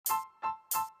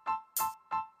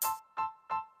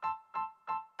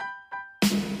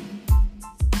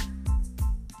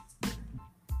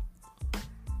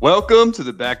Welcome to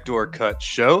the Backdoor Cut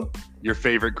Show, your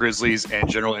favorite Grizzlies and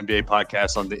general NBA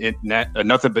podcast on the internet,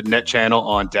 Nothing But Net channel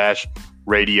on Dash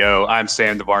Radio. I'm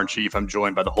Sam, the Barn Chief. I'm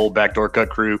joined by the whole Backdoor Cut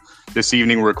crew. This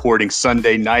evening, we're recording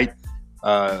Sunday night,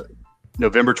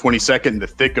 November 22nd, in the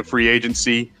thick of free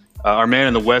agency. Our man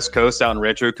on the West Coast out in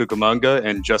Rancho Cucamonga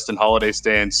and Justin Holiday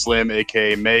stand Slim,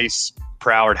 a.k.a. Mace,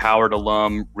 Proud Howard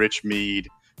alum, Rich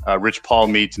Paul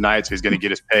Mead tonight, so he's going to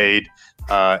get us paid.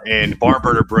 And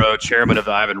Barnburner Bro, chairman of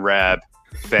the Ivan Rab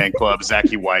fan club,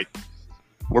 Zachy White.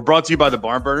 We're brought to you by the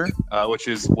Barnburner, which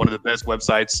is one of the best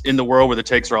websites in the world where the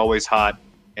takes are always hot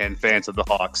and fans of the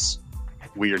Hawks.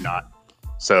 We are not.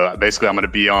 So basically, I'm going to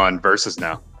be on Versus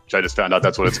now, which I just found out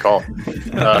that's what it's called.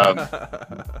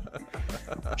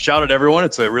 Shout out to everyone.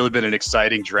 It's really been an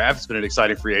exciting draft. It's been an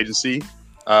exciting free agency.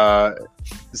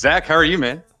 Zach, how are you,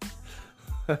 man?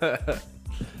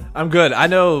 I'm good. I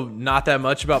know not that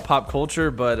much about pop culture,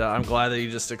 but I'm glad that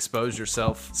you just exposed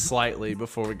yourself slightly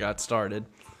before we got started.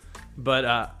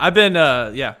 But I've been,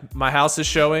 my house is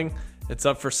showing. It's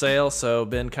up for sale, so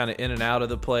been kind of in and out of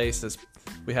the place as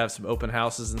we have some open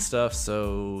houses and stuff.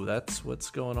 So that's what's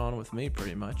going on with me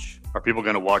pretty much. Are people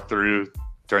going to walk through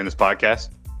during this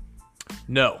podcast?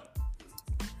 No,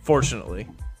 fortunately.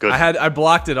 Good. I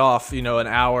blocked it off, an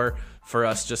hour for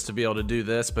us just to be able to do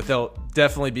this, but they'll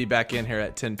definitely be back in here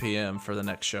at 10 p.m. for the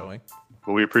next showing.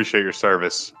 Well, we appreciate your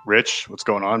service. Rich, what's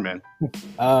going on, man?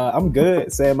 I'm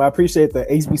good, Sam. I appreciate the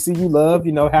HBCU love,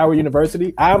 Howard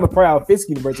University. I'm a proud Fisk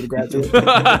University graduate.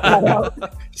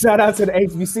 Shout out to the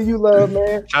HBCU love,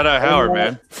 man. Shout out Howard,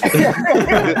 man.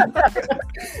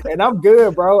 And I'm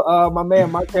good, bro. My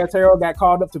man, Mike Cantero, got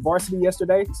called up to varsity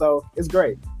yesterday, so it's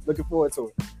great. Looking forward to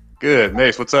it. Good.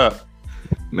 Mace, what's up?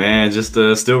 Man, just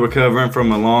still recovering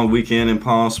from a long weekend in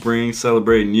Palm Springs,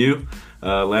 celebrating you.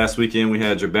 Last weekend, we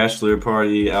had your bachelor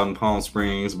party out in Palm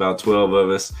Springs, about 12 of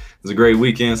us. It was a great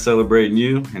weekend celebrating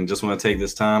you, and just want to take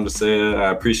this time to say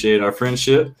I appreciate our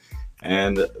friendship.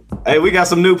 And, hey, we got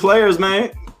some new players,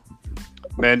 man.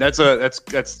 Man, that's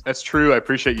true. I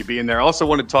appreciate you being there. I also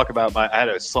wanted to talk about I had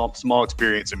a small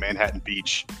experience in Manhattan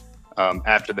Beach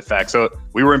after the fact. So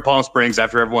we were in Palm Springs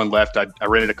after everyone left. I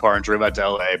rented a car and drove out to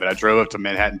LA, but I drove up to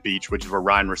Manhattan Beach, which is where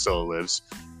Ryan Russillo lives.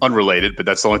 Unrelated, but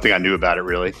that's the only thing I knew about it,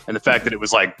 really. And the fact that it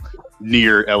was like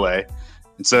near LA.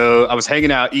 And so I was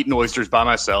hanging out, eating oysters by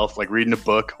myself, like reading a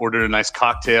book, ordered a nice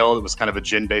cocktail. It was kind of a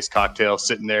gin-based cocktail,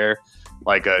 sitting there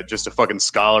like just a fucking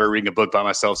scholar reading a book by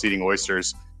myself, eating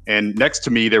oysters. And next to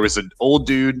me, there was an old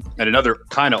dude and another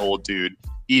kind of old dude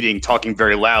talking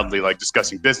very loudly, like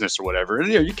discussing business or whatever.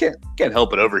 And you can't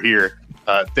help but overhear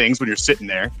things when you're sitting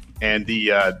there. And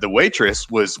the waitress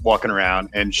was walking around,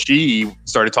 and she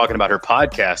started talking about her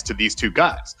podcast to these two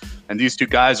guys. And these two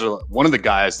guys are one of the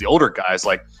guys, the older guys,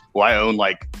 like, well, I own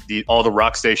like all the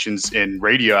rock stations in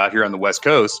radio out here on the West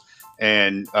Coast,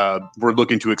 and we're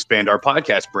looking to expand our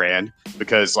podcast brand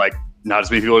because like not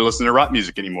as many people are listening to rock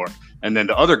music anymore. And then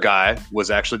the other guy was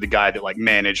actually the guy that like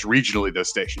managed regionally those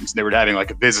stations. They were having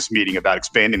like a business meeting about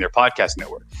expanding their podcast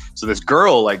network. So this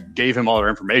girl like gave him all her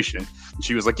information. And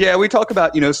she was like, yeah, we talk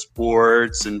about,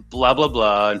 sports and blah, blah,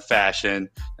 blah and fashion.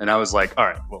 And I was like, all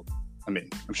right, well, I mean,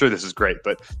 I'm sure this is great,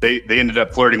 but they ended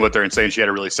up flirting with her and saying she had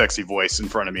a really sexy voice in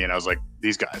front of me. And I was like,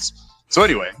 these guys. So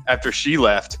anyway, after she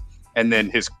left and then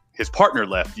his partner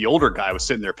left, the older guy was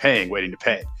sitting there waiting to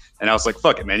pay. And I was like,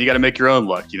 fuck it, man. You got to make your own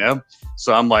luck,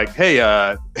 So I'm like, hey,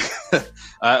 I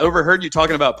overheard you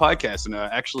talking about podcasts. And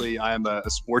actually, I am a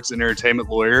sports and entertainment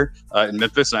lawyer in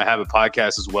Memphis. And I have a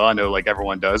podcast as well. I know like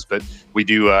everyone does, but we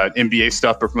do NBA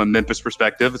stuff, but from a Memphis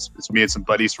perspective. It's me and some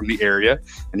buddies from the area.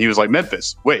 And he was like,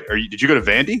 Memphis, wait, did you go to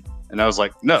Vandy? And I was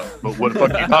like, no, but what the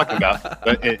fuck are you talking about?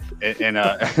 But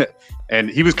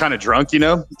and he was kind of drunk,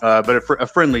 but a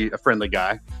friendly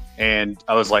guy. And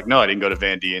I was like, no, I didn't go to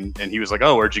Vandy. And he was like,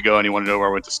 oh, where'd you go? And he wanted to know where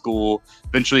I went to school.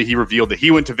 Eventually, he revealed that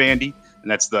he went to Vandy.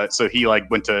 And so he like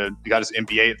got his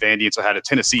MBA at Vandy. And so had a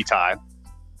Tennessee tie.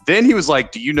 Then he was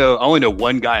like, I only know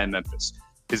one guy in Memphis.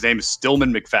 His name is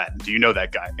Stillman McFadden. Do you know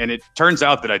that guy? And it turns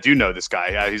out that I do know this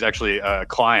guy. He's actually a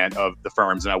client of the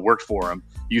firm's, and I worked for him.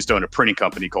 He used to own a printing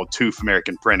company called Toof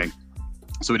American Printing.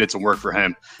 So we did some work for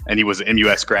him, and he was an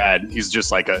MUS grad. He's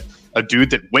just like a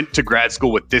dude that went to grad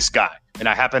school with this guy. And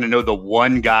I happen to know the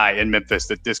one guy in Memphis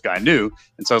that this guy knew.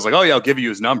 And so I was like, oh, yeah, I'll give you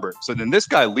his number. So then this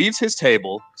guy leaves his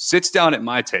table, sits down at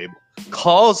my table,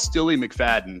 calls Stilly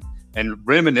McFadden, and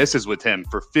reminisces with him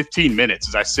for 15 minutes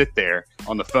as I sit there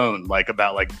on the phone, like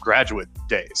about like graduate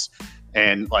days.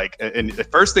 And the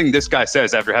first thing this guy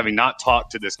says after having not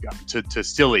talked to this guy, to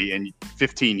Stilly in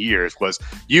 15 years was,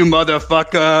 "You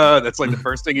motherfucker." That's like the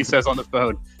first thing he says on the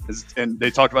phone. And they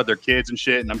talked about their kids and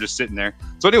shit. And I'm just sitting there.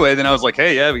 So anyway, then I was like,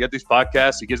 "Hey, yeah, we got these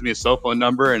podcasts." He gives me a cell phone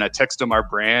number, and I text him our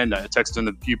brand. I text him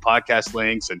a few podcast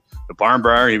links and the barn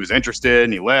burner. He was interested,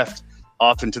 and he left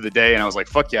off into the day. And I was like,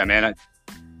 "Fuck yeah, man. I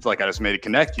feel like I just made it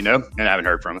connect, And I haven't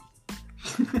heard from him.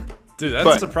 Dude,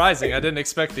 that's surprising. I didn't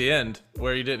expect the end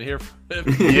where you didn't hear from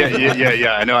him.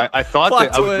 Yeah. I know. I thought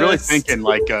Plot that twist. I was really thinking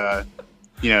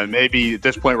maybe at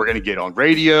this point we're going to get on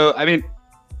radio. I mean,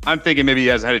 I'm thinking maybe he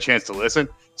hasn't had a chance to listen.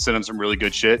 Send him some really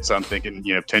good shit. So I'm thinking,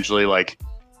 potentially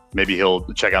maybe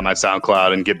he'll check out my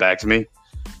SoundCloud and get back to me.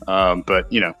 But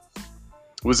it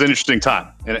was an interesting time.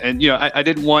 And I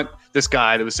didn't want this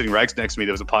guy that was sitting right next to me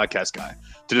that was a podcast guy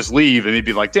to just leave and he'd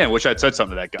be like, damn, wish I'd said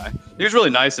something to that guy. He was really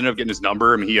nice. I ended up getting his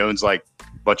number. I mean, he owns a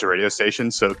bunch of radio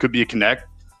stations, so it could be a connect.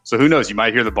 So who knows? You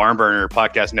might hear the Barn Burner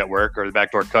Podcast Network or the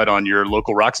Backdoor Cut on your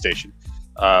local rock station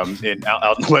out in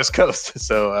the West Coast.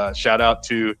 So shout out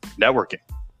to networking.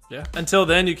 Yeah. Until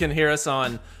then, you can hear us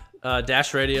on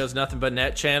Dash Radio's Nothing But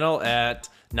Net channel at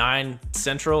 9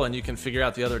 Central, and you can figure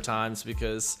out the other times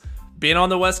because being on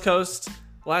the West Coast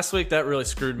last week, that really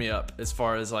screwed me up as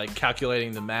far as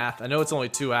calculating the math. I know it's only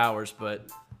 2 hours, but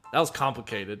that was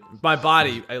complicated. My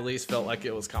body at least felt like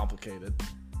it was complicated.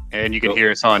 And you can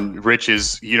hear us on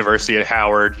Rich's University at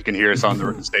Howard. You can hear us on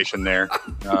the station there.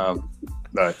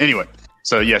 But anyway,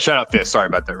 so yeah, shout out Fist. Sorry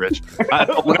about that, Rich.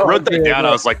 When I wrote that down,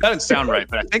 I was like, that didn't sound right,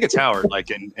 but I think it's Howard.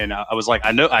 And I was like,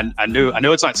 I know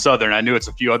it's not Southern. I knew it's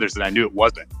a few others that I knew it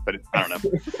wasn't, but I don't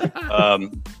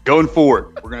know. Going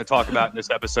forward, we're going to talk about in this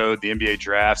episode the NBA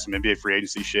draft, some NBA free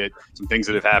agency shit, some things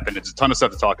that have happened. It's a ton of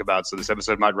stuff to talk about, so this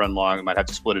episode might run long. I might have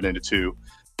to split it into two.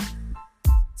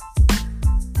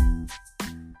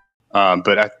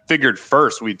 But I figured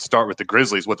first we'd start with the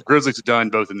Grizzlies, what the Grizzlies have done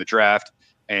both in the draft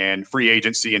and free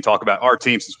agency, and talk about our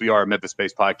team since we are a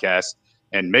Memphis-based podcast.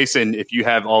 And Mason, if you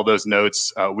have all those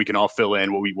notes, we can all fill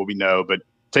in what we know. But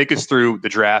take us through the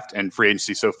draft and free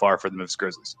agency so far for the Memphis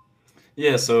Grizzlies.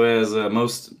 Yeah, so as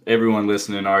most everyone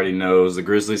listening already knows, the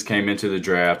Grizzlies came into the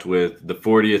draft with the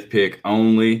 40th pick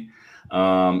only.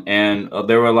 And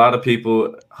there were a lot of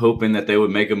people hoping that they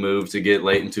would make a move to get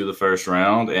late into the first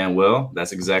round. And, well,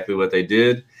 that's exactly what they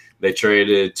did. They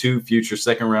traded 2 future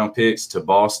second-round picks to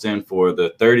Boston for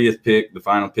the 30th pick, the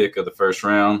final pick of the first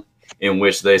round, in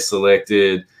which they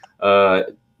selected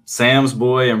Sam's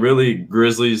boy and really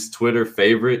Grizzlies Twitter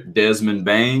favorite, Desmond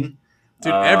Bane.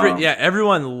 Dude,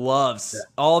 everyone loves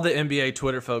all the NBA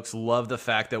Twitter folks love the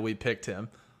fact that we picked him.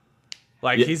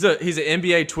 He's an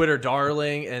NBA Twitter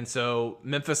darling, and so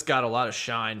Memphis got a lot of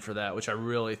shine for that, which I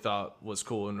really thought was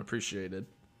cool and appreciated.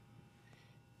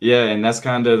 Yeah, and that's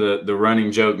kind of the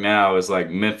running joke now is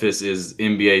Memphis is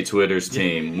NBA Twitter's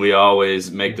team. We always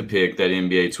make the pick that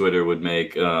NBA Twitter would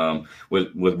make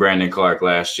with Brandon Clark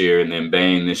last year and then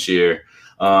Bane this year.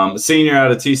 Senior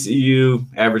out of TCU,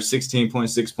 averaged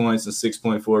 16.6 points and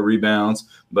 6.4 rebounds.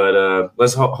 But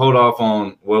let's hold off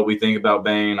on what we think about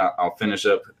Bane. I'll finish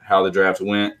up how the draft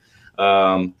went.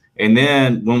 And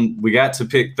then when we got to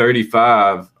pick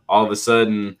 35, all of a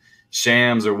sudden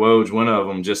Shams or Woj, one of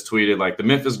them, just tweeted the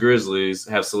Memphis Grizzlies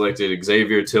have selected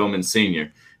Xavier Tillman Sr.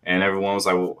 And everyone was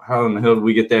like, well, how in the hell did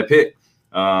we get that pick?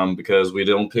 Because we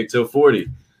don't pick till 40.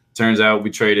 Turns out we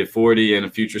traded 40 and a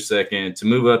future second to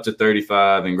move up to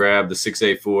 35 and grab the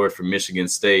 6'8" forward from Michigan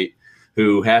State,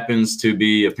 who happens to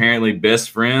be apparently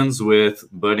best friends with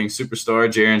budding superstar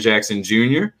Jaren Jackson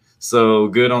Jr. So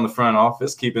good on the front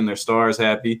office, keeping their stars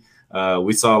happy.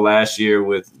 We saw last year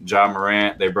with Ja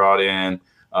Morant, they brought in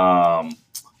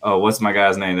what's my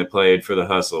guy's name that played for the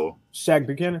Hustle? Shaq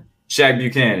Buchanan.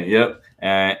 Yep.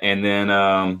 And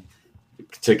then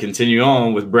to continue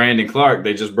on with Brandon Clark,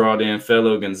 they just brought in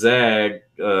fellow Gonzaga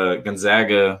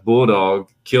Bulldog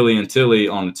Killian Tilly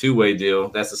on a 2-way deal.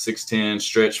 That's a 6'10"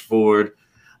 stretch forward,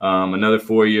 another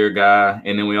 4-year guy.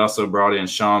 And then we also brought in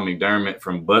Sean McDermott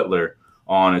from Butler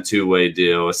on a 2-way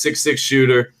deal, a 6'6"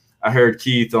 shooter. I heard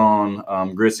Keith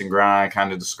on Grits and Grind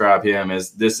kind of describe him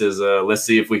as this is let's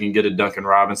see if we can get a Duncan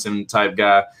Robinson type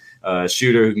guy,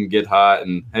 shooter who can get hot.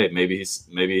 And hey, maybe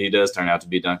he does turn out to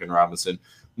be Duncan Robinson.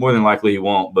 More than likely he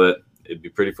won't, but it'd be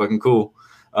pretty fucking cool.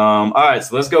 All right,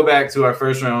 so let's go back to our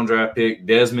first round draft pick,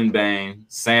 Desmond Bane.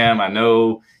 Sam, I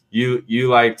know you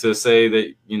like to say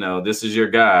that, this is your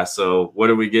guy. So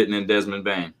what are we getting in Desmond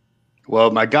Bane?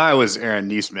 Well, my guy was Aaron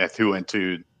Nesmith, who went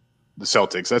to the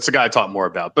Celtics. That's the guy I talked more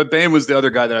about. But Bane was the other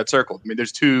guy that I circled. I mean,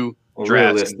 there's two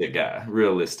drafts.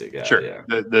 Realistic guy. Sure. Yeah.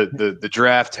 The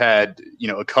draft had,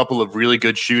 a couple of really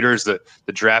good shooters. The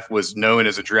draft was known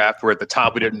as a draft where at the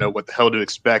top we didn't know what the hell to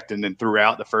expect. And then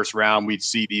throughout the first round, we'd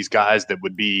see these guys that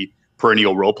would be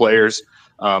perennial role players.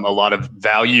 A lot of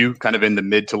value kind of in the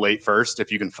mid to late first,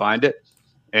 if you can find it.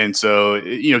 And so,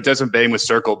 Desmond Bane was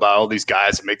circled by all these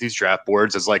guys that make these draft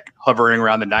boards as like hovering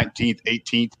around the 19th,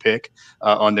 18th pick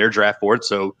on their draft board.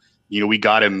 So, we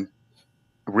got him.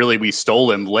 Really, we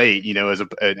stole him late,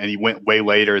 and he went way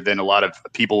later than a lot of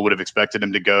people would have expected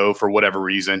him to go for whatever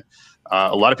reason.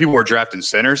 A lot of people were drafting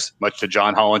centers, much to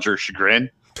John Hollinger's chagrin.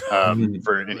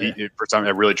 For something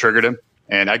that really triggered him,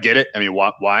 and I get it. I mean,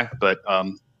 why? But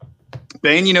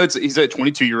Bane, he's a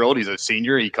 22-year-old. He's a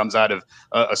senior. He comes out of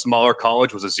a smaller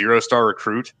college, was a 0-star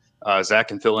recruit. Zach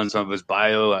can fill in some of his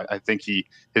bio. I think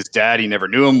his dad, he never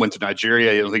knew him, went to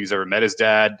Nigeria. I don't think he's ever met his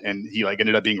dad. And he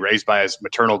ended up being raised by his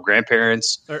maternal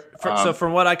grandparents. So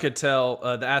from what I could tell,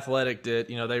 the Athletic did,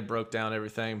 they broke down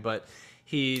everything, but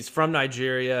he's from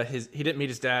Nigeria. He didn't meet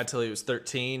his dad till he was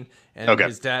 13. And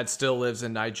his dad still lives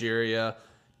in Nigeria.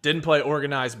 Didn't play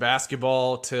organized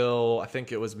basketball till I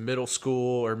think it was middle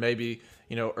school or maybe,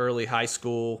 early high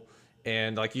school.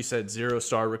 And like you said,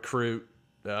 0-star recruit,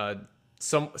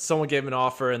 someone gave him an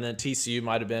offer, and then TCU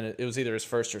might have been. It was either his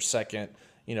first or second,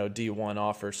 D1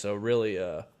 offer. So really,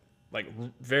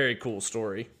 very cool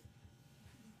story.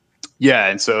 Yeah,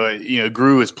 and so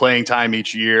grew his playing time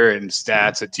each year and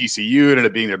stats at TCU, ended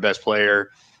up being their best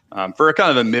player for a kind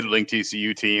of a middling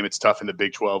TCU team. It's tough in the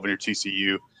Big 12 when you're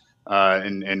TCU,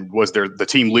 and was the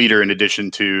team leader in addition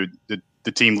to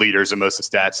the team leaders and most of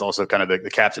the stats, also kind of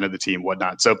the captain of the team,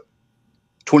 whatnot. So.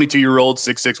 22-year-old,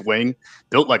 6'6" wing,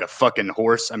 built like a fucking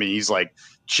horse. I mean, he's like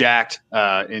jacked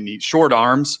and he's short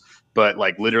arms, but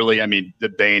like literally, I mean, the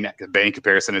Bane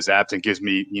comparison is apt and gives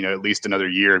me, at least another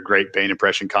year of great Bane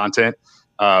impression content.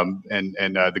 And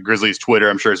the Grizzlies Twitter,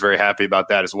 I'm sure, is very happy about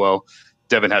that as well.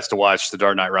 Devin has to watch The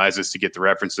Dark Knight Rises to get the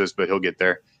references, but he'll get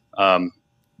there. I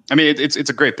mean, it's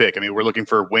a great pick. I mean, we're looking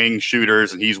for wing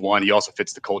shooters, and he's one. He also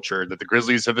fits the culture that the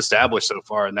Grizzlies have established so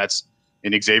far, and that's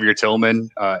in Xavier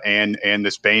Tillman and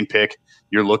this Bane pick.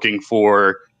 You're looking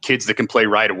for kids that can play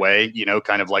right away,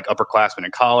 kind of like upperclassmen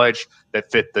in college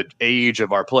that fit the age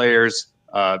of our players,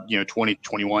 20,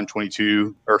 21,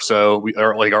 22 or so. We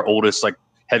are like our oldest like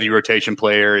heavy rotation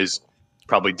player is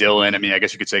probably Dylan. I mean, I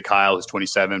guess you could say Kyle is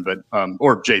 27, but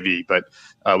or JV, but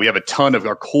we have a ton of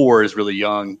our core is really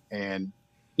young, and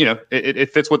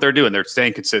it fits what they're doing. They're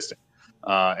staying consistent.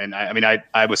 And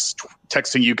I was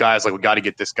texting you guys like we got to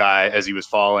get this guy as he was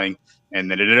falling,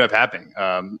 and then it ended up happening.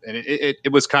 And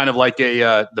it was kind of like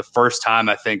the first time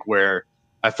I think where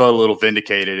I felt a little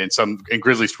vindicated. And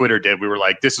Grizzlies Twitter did. We were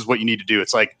like, this is what you need to do.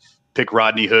 It's like pick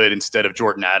Rodney Hood instead of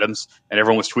Jordan Adams, and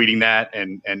everyone was tweeting that,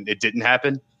 and it didn't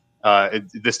happen.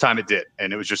 This time it did,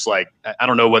 and it was just like I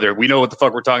don't know whether we know what the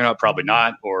fuck we're talking about. Probably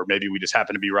not, or maybe we just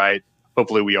happen to be right.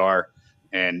 Hopefully we are.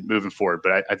 And moving forward,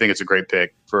 but I think it's a great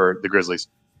pick for the Grizzlies.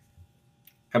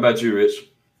 How about you, Rich?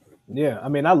 Yeah, I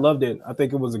mean, I loved it. I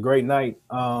think it was a great night.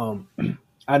 I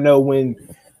know when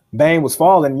Bane was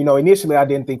falling, initially I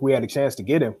didn't think we had a chance to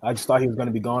get him. I just thought he was going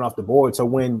to be gone off the board. So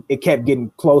when it kept getting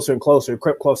closer and closer, it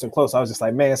crept closer and closer, I was just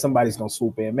like, man, somebody's going to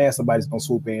swoop in. Man, somebody's going to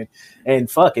swoop in. And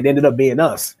fuck, it ended up being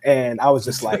us. And I was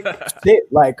just like,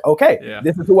 shit, like, okay,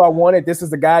 This is who I wanted. This is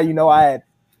the guy, I had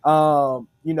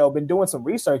been doing some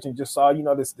research and just saw,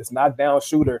 this knockdown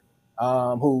shooter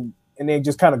who, and then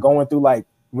just kind of going through like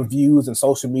reviews and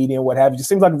social media and what have you. Just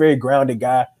seems like a very grounded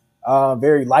guy,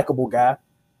 very likable guy.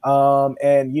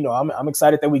 I'm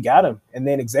excited that we got him. And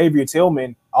then Xavier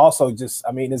Tillman also just,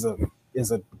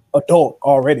 is a adult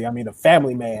already. I mean, a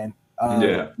family man.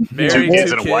 Married 2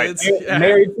 kids.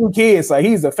 Married 2 kids. Like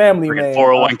he's a family man.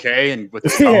 401k and with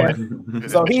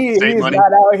his so he's not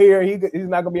out here. He's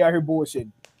not gonna be out here bullshitting.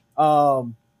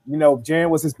 Jaren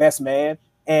was his best man,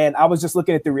 and I was just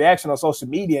looking at the reaction on social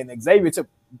media, and Xavier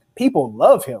people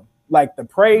love him. Like the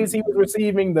praise he was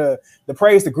receiving, the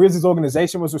praise the Grizzlies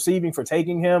organization was receiving for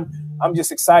taking him. I'm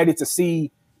just excited to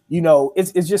see.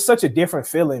 It's just such a different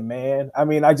feeling, man. I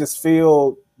mean, I just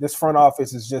feel this front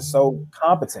office is just so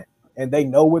competent, and they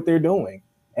know what they're doing,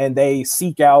 and they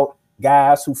seek out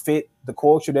guys who fit the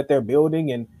culture that they're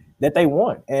building and that they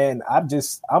want. And I'm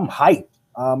hyped.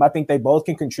 I think they both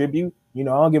can contribute. I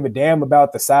don't give a damn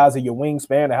about the size of your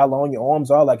wingspan or how long your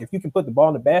arms are. Like if you can put the ball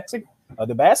in the basket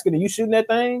and you shooting that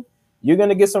thing, you're going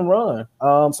to get some run.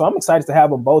 So I'm excited to have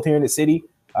them both here in the city.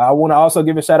 I want to also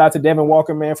give a shout out to Devin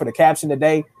Walker, man, for the caption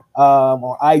today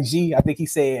on IG. I think he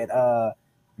said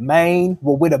Maine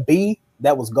with a B.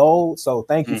 That was gold. So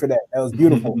thank you for that. That was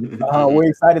beautiful. We're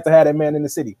excited to have that man in the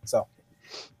city. So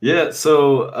Yeah,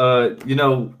 so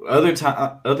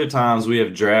other times we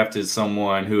have drafted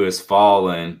someone who has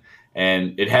fallen,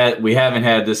 and we haven't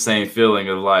had this same feeling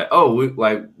of like, oh,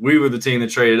 we were the team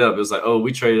that traded up. It was like, oh,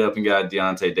 we traded up and got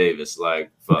Deontay Davis. Like,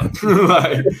 fuck.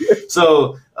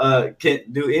 So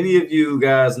do any of you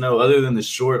guys know, other than the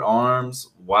short arms,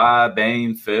 why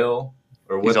Bane fell,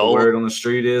 or what the word on the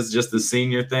street is? Just the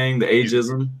senior thing, the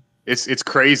ageism. It's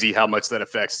crazy how much that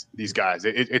affects these guys.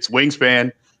 It's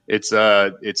wingspan. It's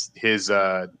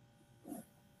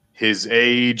his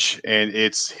age, and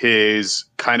it's his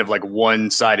kind of like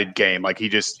one-sided game. Like he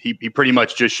pretty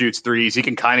much just shoots threes. He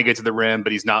can kind of get to the rim,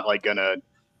 but he's not like gonna,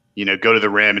 go to the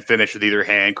rim and finish with either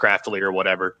hand craftily or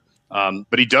whatever.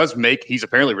 But he's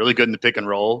apparently really good in the pick and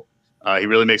roll. He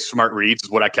really makes smart reads.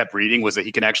 What I kept reading was that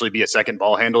he can actually be a second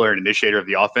ball handler and initiator of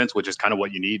the offense, which is kind of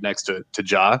what you need next to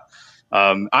Ja.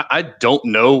 I don't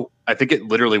know. I think it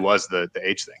literally was the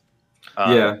age thing.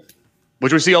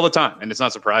 Which we see all the time, and it's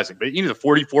not surprising. But the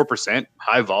 44%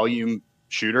 high volume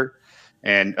shooter,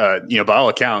 and by all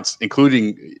accounts,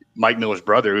 including Mike Miller's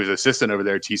brother, who's an assistant over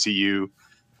there at TCU,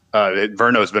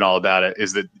 Verno's been all about it.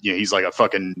 Is that he's like a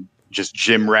fucking just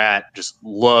gym rat, just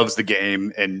loves the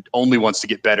game and only wants to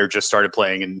get better. Just started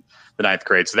playing in the 9th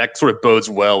grade, so that sort of bodes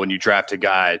well when you draft a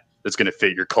guy that's going to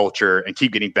fit your culture and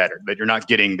keep getting better. That you're not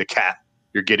getting the cat,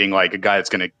 you're getting like a guy that's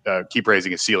going to keep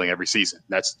raising his ceiling every season.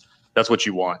 That's what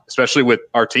you want, especially with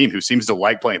our team who seems to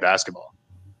like playing basketball.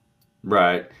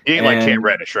 Right. He ain't like Cam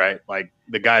Reddish, right? Like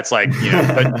the guy that's like,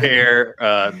 doesn't care,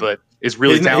 but is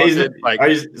really talented.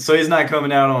 So he's not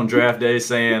coming out on draft day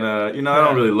saying, I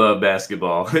don't really love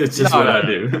basketball. It's just what I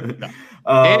do.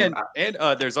 And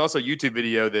there's also a YouTube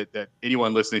video that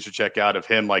anyone listening should check out of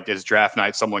him. Like his draft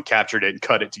night, someone captured it and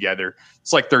cut it together.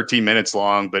 It's like 13 minutes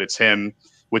long, but it's him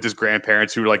with his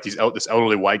grandparents who are like this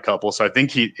elderly white couple. So I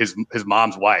think his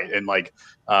mom's white and like,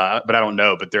 but I don't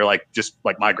know, but they're like just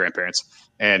like my grandparents.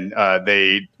 And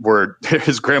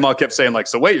his grandma kept saying like,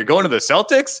 so wait, you're going to the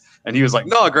Celtics? And he was like,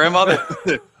 no, grandma,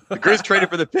 the Grizz traded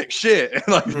for the pick. Shit. And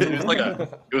like,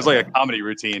 it was like a comedy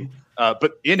routine.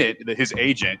 But in it, his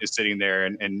agent is sitting there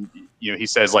and he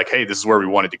says like, hey, this is where we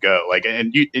wanted to go. Like,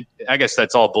 and I guess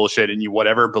that's all bullshit and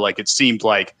whatever, but like, it seemed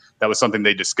like that was something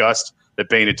they discussed, that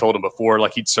Bane had told him before.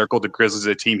 Like he'd circled the Grizzlies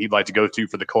as a team he'd like to go to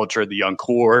for the culture, the young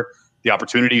core, the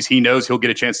opportunities. He knows he'll get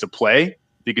a chance to play if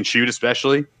he can shoot,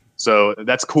 especially. So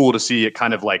that's cool to see it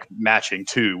kind of like matching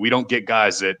too. We don't get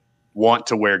guys that want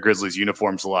to wear Grizzlies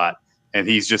uniforms a lot, and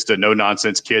he's just a no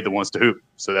nonsense kid that wants to hoop.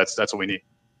 So that's what we need.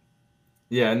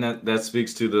 Yeah, and that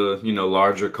speaks to the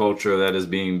larger culture that is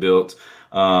being built.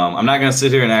 I'm not going to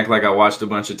sit here and act like I watched a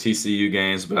bunch of TCU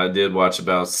games, but I did watch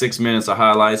about 6 minutes of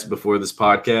highlights before this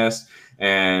podcast.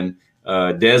 And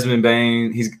Desmond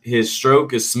Bane, his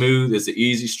stroke is smooth. It's an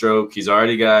easy stroke. He's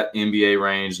already got NBA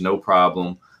range, no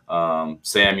problem.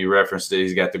 Sam, you referenced it.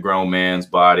 He's got the grown man's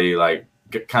body, like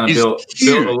kind of built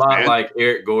a lot like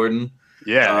Eric Gordon.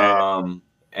 Yeah.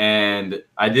 And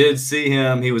I did see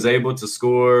him. He was able to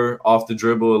score off the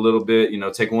dribble a little bit,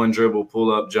 take one dribble,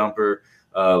 pull up jumper,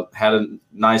 had a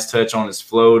nice touch on his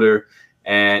floater.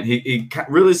 And he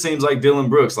really seems like Dylan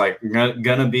Brooks, like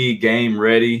gonna be game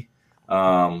ready.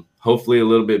 Hopefully a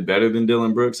little bit better than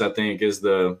Dylan Brooks, I think is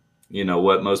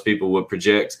what most people would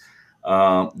project.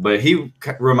 But he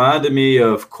reminded me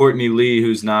of Courtney Lee,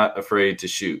 who's not afraid to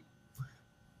shoot.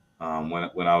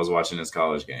 When I was watching his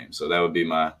college game. So that would be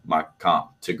my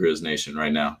comp to Grizz Nation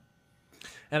right now.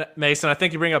 And Mason, I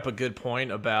think you bring up a good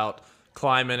point about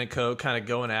Kleiman and co kind of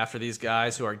going after these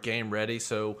guys who are game ready.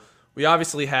 So we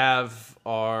obviously have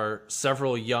our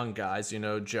several young guys,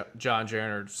 John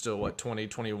Jaren are still 20,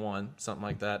 21, something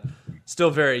like that.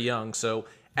 Still very young. So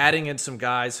adding in some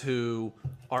guys who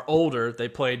are older, they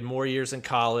played more years in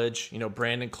college,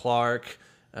 Brandon Clark,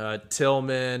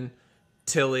 Tillman,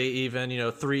 Tilly, even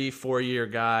 3-4 year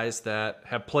guys that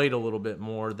have played a little bit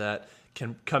more that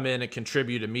can come in and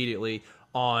contribute immediately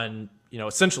on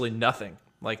essentially nothing.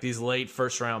 Like these late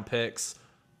first round picks,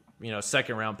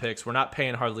 second round picks, we're not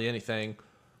paying hardly anything.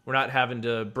 We're not having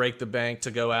to break the bank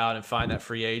to go out and find that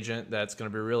free agent that's going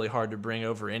to be really hard to bring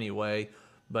over anyway.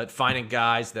 But finding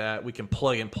guys that we can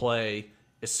plug and play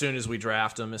as soon as we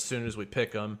draft them, as soon as we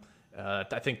pick them,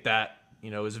 I think that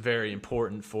is very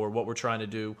important for what we're trying to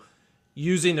do.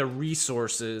 Using the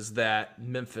resources that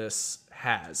Memphis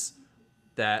has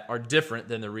that are different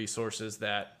than the resources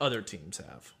that other teams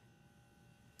have.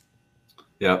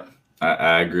 Yep,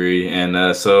 I agree.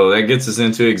 And so that gets us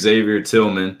into Xavier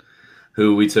Tillman,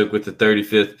 who we took with the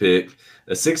 35th pick.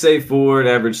 A 6'8" forward,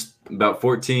 averaged about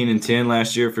 14 and 10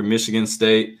 last year for Michigan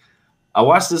State. I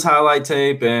watched this highlight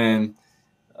tape, and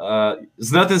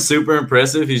It's nothing super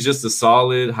impressive. He's just a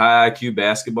solid, high IQ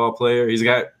basketball player. He's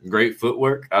got great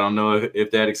footwork. I don't know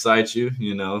if that excites you.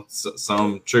 You know,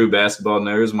 some true basketball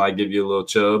nerds might give you a little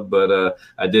chub, but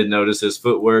I did notice his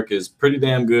footwork is pretty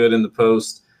damn good in the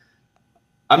post.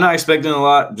 I'm not expecting a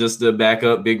lot, just a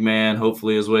backup big man,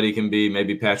 hopefully is what he can be.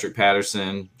 Maybe Patrick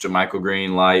Patterson, JaMychal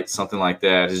Green light, something like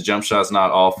that. His jump shot's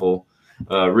not awful.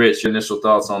 Rich, your initial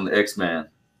thoughts on the X-Man?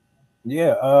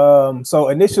 Yeah. So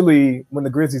initially, when the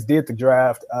Grizzlies did the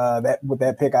draft, with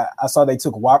that pick, I saw they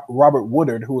took Robert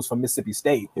Woodard, who was from Mississippi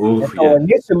State. Ooh, and so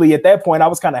initially, at that point, I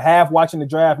was kind of half watching the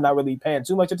draft, not really paying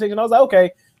too much attention. I was like,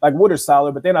 okay, like Woodard's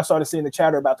solid. But then I started seeing the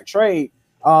chatter about the trade.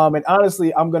 And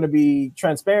honestly, I'm going to be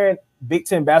transparent. Big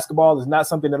Ten basketball is not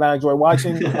something that I enjoy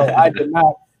watching. So I did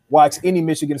not watch any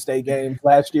Michigan State games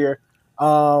last year.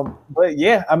 But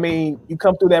yeah, I mean, you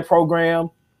come through that program,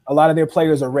 a lot of their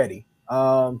players are ready.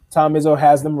 Tom Izzo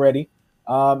has them ready.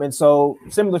 And so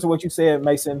similar to what you said,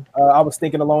 Mason, I was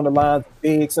thinking along the lines of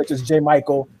big such as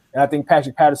JaMychal, and I think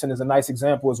Patrick Patterson is a nice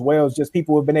example as well. It's just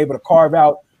people who have been able to carve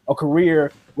out a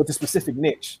career with a specific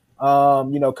niche.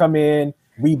 Come in,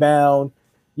 rebound,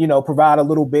 provide a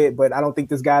little bit, but I don't think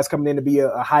this guy's coming in to be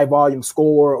a high volume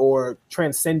scorer or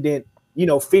transcendent,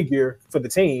 figure for the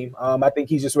team. I think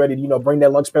he's just ready to, bring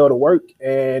that lunch pail to work,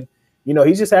 and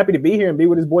he's just happy to be here and be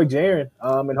with his boy Jaren.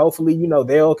 And hopefully,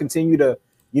 they'll continue to,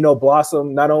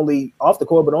 blossom not only off the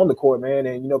court but on the court, man,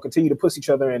 and continue to push each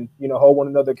other and hold one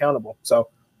another accountable. So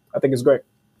I think it's great.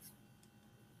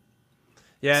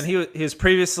 Yeah, and he was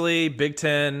previously Big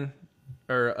Ten,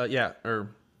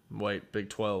 Big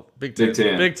 12, Big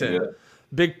 10, Big 10, yeah.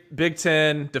 Big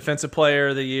 10 Defensive Player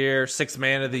of the Year, Sixth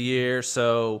Man of the Year.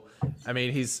 So, I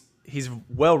mean, he's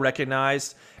well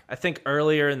recognized. I think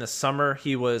earlier in the summer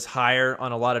he was higher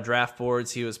on a lot of draft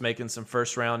boards. He was making some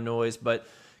first round noise, but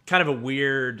kind of a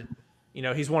weird.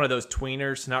 He's one of those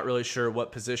tweeners. Not really sure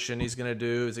what position he's going to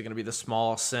do. Is it going to be the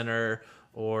small center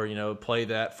or play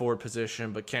that forward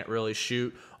position, but can't really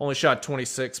shoot? Only shot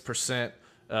 26%.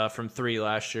 From three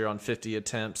last year on 50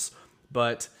 attempts,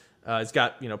 but he's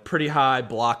got pretty high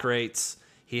block rates.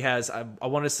 He has I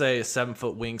want to say a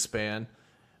 7-foot wingspan.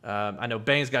 I know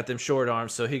Bane's got them short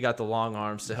arms, so he got the long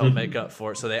arms to help make up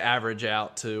for it. So they average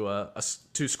out to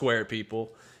two square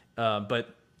people,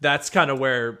 but that's kind of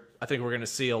where I think we're going to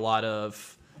see a lot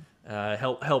of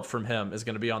help from him is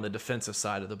going to be on the defensive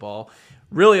side of the ball.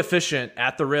 Really efficient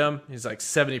at the rim. He's like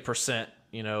 70%,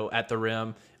 at the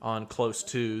rim on close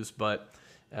twos, but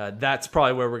that's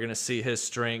probably where we're going to see his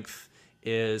strength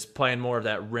is playing more of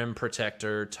that rim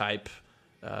protector type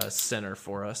center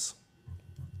for us.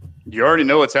 You already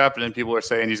know what's happening. People are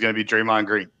saying he's going to be Draymond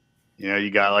Green. You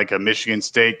got like a Michigan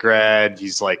State grad.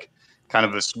 He's like kind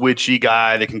of a switchy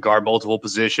guy that can guard multiple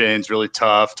positions, really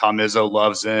tough. Tom Izzo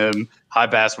loves him. High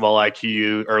basketball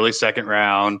IQ, early second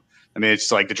round. I mean,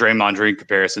 it's like the Draymond Green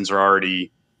comparisons are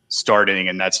already starting,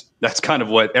 and that's kind of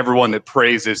what everyone that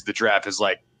praises the draft is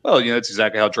like. Well, it's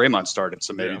exactly how Draymond started.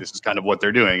 So maybe this is kind of what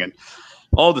they're doing. And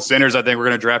all the centers I think we're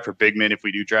going to draft for big men, if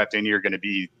we do draft any, are going to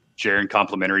be Jaren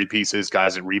complementary pieces,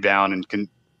 guys that rebound and can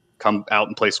come out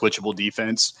and play switchable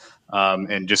defense,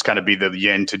 and just kind of be the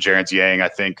yin to Jaren's yang. I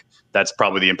think that's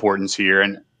probably the importance here.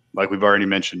 And like we've already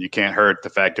mentioned, you can't hurt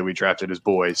the fact that we drafted his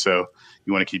boy. So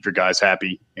you want to keep your guys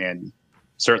happy and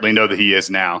certainly know that he is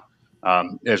now.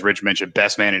 As Rich mentioned,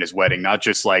 best man at his wedding, not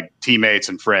just like teammates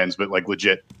and friends, but like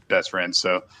legit best friends.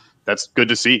 So that's good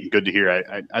to see, good to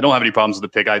hear. I don't have any problems with the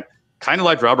pick. I kind of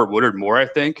like Robert Woodard more, I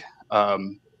think,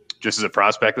 just as a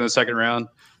prospect in the second round,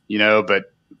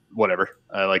 but whatever.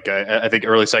 I think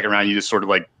early second round, you just sort of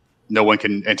like no one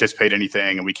can anticipate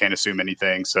anything and we can't assume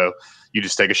anything. So you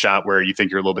just take a shot where you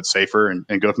think you're a little bit safer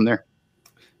and go from there.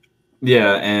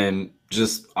 Yeah, and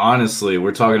just honestly,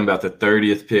 we're talking about the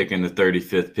 30th pick and the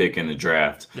 35th pick in the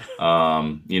draft.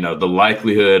 The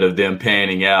likelihood of them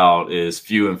panning out is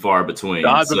few and far between. The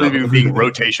odds of them being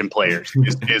rotation players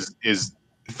is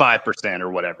 5%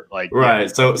 or whatever.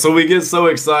 Right. Yeah. So we get so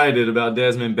excited about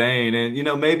Desmond Bane,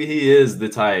 and maybe he is the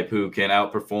type who can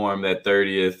outperform that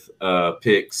 30th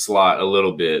pick slot a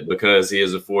little bit because he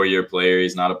is a 4-year player.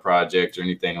 He's not a project or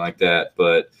anything like that.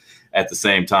 But at the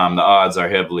same time, the odds are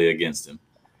heavily against him.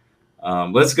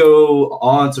 Let's go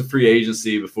on to free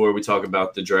agency before we talk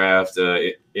about the draft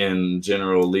in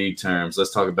general league terms.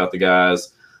 Let's talk about the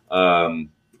guys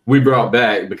we brought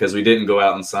back because we didn't go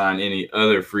out and sign any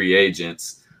other free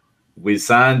agents. We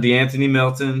signed DeAnthony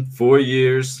Melton, 4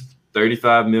 years,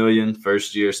 $35 million.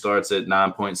 First year starts at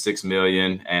 $9.6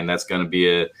 million, and that's going to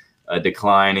be a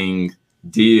declining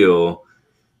deal.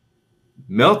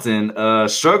 Melton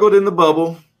struggled in the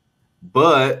bubble.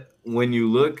 But when you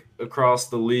look across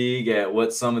the league at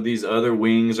what some of these other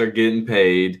wings are getting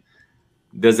paid,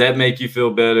 does that make you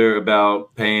feel better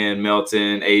about paying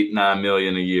Melton $8-9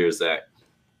 million a year, Zach?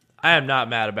 I am not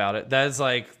mad about it. That is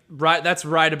right. That's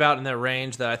right about in that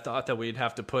range that I thought that we'd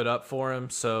have to put up for him.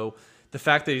 So the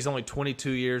fact that he's only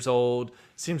 22 years old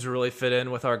seems to really fit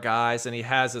in with our guys, and he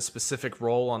has a specific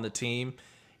role on the team.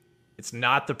 It's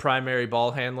not the primary ball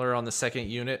handler on the second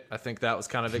unit. I think that was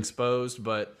kind of exposed,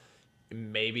 but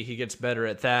maybe he gets better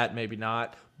at that, maybe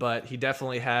not. But he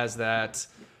definitely has that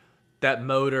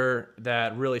motor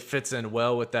that really fits in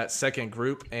well with that second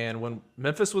group. And when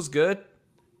Memphis was good,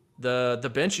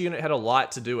 the bench unit had a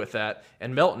lot to do with that,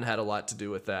 and Melton had a lot to do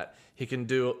with that. He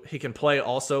can play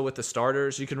also with the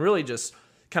starters. You can really just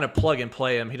kind of plug and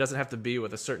play him. He doesn't have to be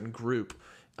with a certain group.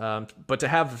 But to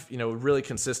have, a really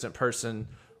consistent person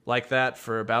like that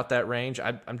for about that range,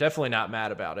 I'm definitely not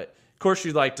mad about it. Of course,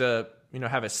 you'd like to,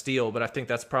 have a steal, but I think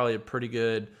that's probably a pretty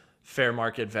good fair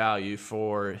market value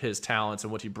for his talents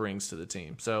and what he brings to the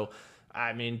team. So,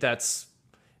 I mean,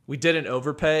 we didn't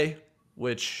overpay,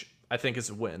 which I think is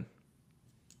a win.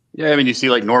 Yeah, I mean, you see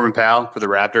like Norman Powell for the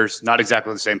Raptors, not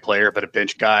exactly the same player, but a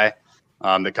bench guy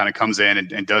that kind of comes in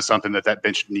and does something that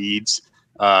bench needs.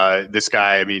 This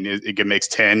guy, I mean, it makes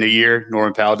 10 a year,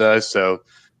 Norman Powell does. So,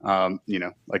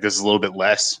 this is a little bit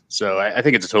less. So I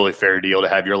think it's a totally fair deal to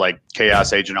have your like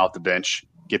chaos agent off the bench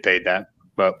get paid that.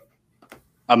 But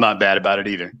I'm not bad about it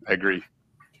either. I agree.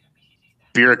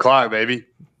 Beer o'clock, baby.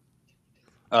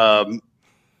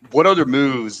 What other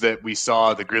moves that we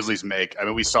saw the Grizzlies make? I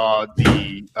mean, we saw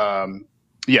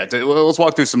let's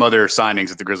walk through some other signings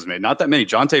that the Grizzlies made. Not that many.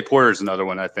 Jonte Porter is another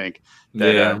one, I think.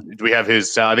 Do we have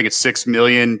his? I think it's $6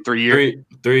 million, 3 years.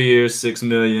 3 years, $6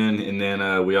 million, and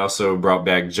then we also brought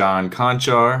back John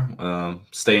Conchar,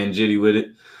 staying jitty with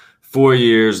it. 4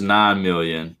 years, $9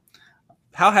 million.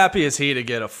 How happy is he to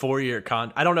get a 4-year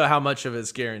I don't know how much of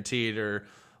it's guaranteed or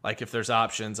like if there's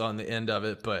options on the end of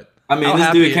it, but I mean,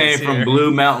 this dude came from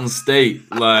Blue Mountain State,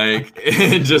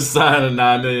 and just signed a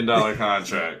 $9 million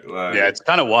contract. Yeah, it's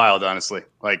kind of wild, honestly.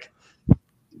 Like,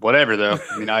 whatever, though.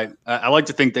 I mean, I like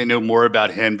to think they know more about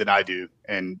him than I do,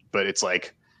 but it's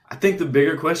like. I think the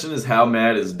bigger question is how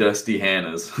mad is Dusty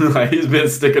Hannahs? He's been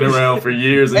sticking around for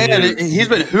years and years. He's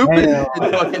been hooping in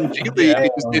fucking G League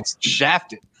because it's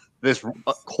shafted. This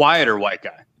quieter white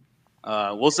guy.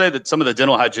 We'll say that some of the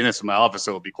dental hygienists in my office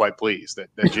will be quite pleased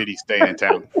that JD's staying in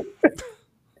town.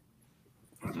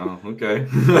 Oh, okay.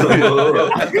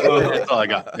 That's all I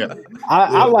got. Yeah.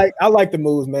 I like the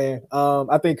moves, man.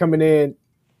 I think coming in,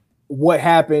 what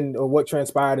happened or what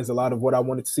transpired is a lot of what I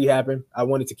wanted to see happen. I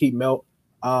wanted to keep Melt.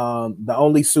 The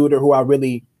only suitor who I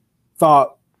really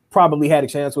thought probably had a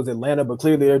chance was Atlanta, but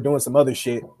clearly they're doing some other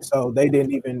shit. So they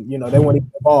didn't even, they weren't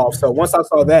even involved. So once I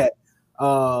saw that,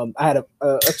 I had a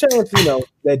chance,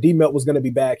 that D-Melt was going to be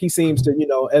back. He seems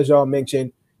to, as y'all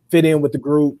mentioned, fit in with the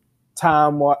group,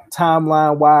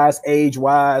 timeline-wise,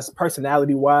 age-wise,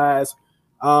 personality-wise.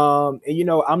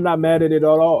 And, I'm not mad at it at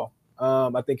all.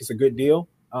 I think it's a good deal.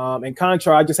 And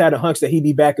Contra, I just had a hunch that he'd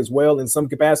be back as well in some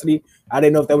capacity. I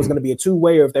didn't know if that was going to be a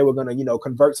two-way or if they were going to,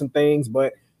 convert some things.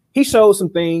 But he showed some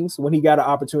things when he got an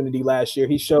opportunity last year.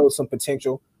 He showed some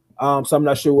potential. So I'm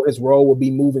not sure what his role will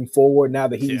be moving forward now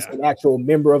that he's an actual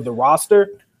member of the roster.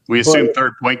 We assume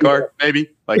third point guard, maybe?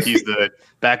 Like he's the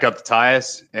backup to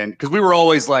Tyus. And because we were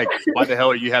always like, why the hell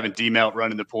are you having D-Melt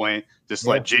running the point? Just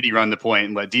let Jitty run the point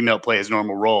and let D-Melt play his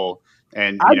normal role.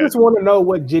 And I just want to know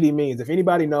what Jitty means. If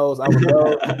anybody knows, I would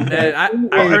know.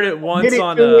 I heard it once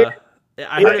on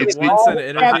I heard it once in an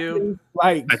interview.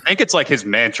 I think it's like his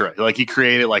mantra. Like he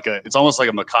created it's almost like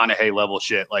a McConaughey level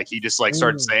shit. Like he just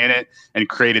started saying it and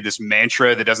created this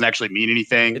mantra that doesn't actually mean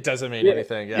anything. It doesn't mean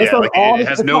anything. Yeah, it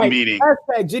has no meaning.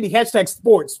 Hashtag Jitty, hashtag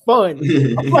sports, fun.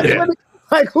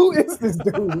 Like, who is this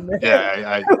dude, man?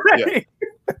 Yeah.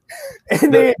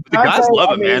 And then the guys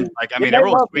love him, man. Like, I mean,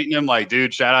 everyone's tweeting him, like,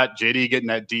 dude, shout out JD getting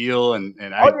that deal. And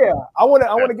I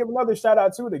want to give another shout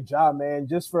out to the job, man,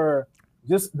 just for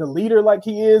the leader like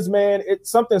he is, man. It's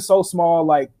something so small.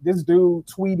 Like this dude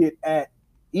tweeted at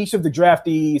each of the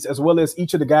draftees as well as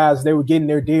each of the guys they were getting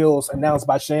their deals announced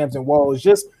by Shams and Woe. It's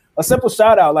just a simple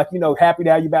shout out, like, happy to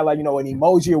have you back, like, an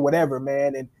emoji or whatever,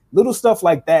 man. And little stuff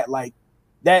like that, like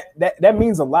that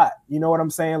means a lot. You know what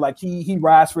I'm saying? Like he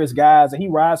rides for his guys and he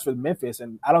rides for Memphis.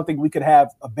 And I don't think we could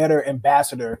have a better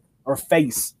ambassador or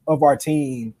face of our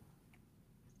team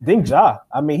than Ja.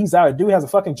 I mean, he's out. Dude has a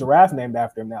fucking giraffe named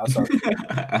after him now. So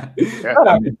man.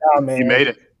 He made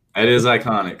it. It is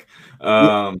iconic.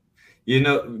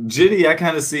 Jitty, I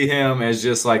kind of see him as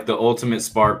just like the ultimate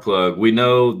spark plug. We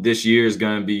know this year is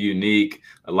going to be unique.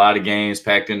 A lot of games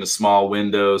packed into small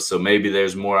windows, so maybe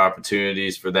there's more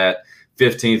opportunities for that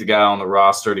 15th guy on the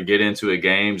roster to get into a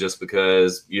game just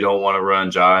because you don't want to run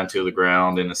Ja into the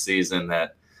ground in a season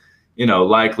that,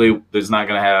 likely there's not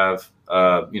going to have,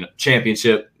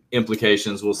 championship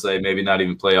implications, we'll say, maybe not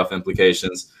even playoff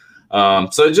implications.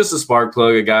 So just a spark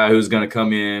plug, a guy who's going to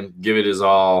come in, give it his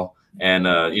all, and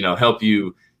help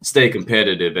you stay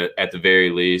competitive at the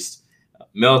very least.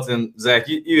 Melton, Zach,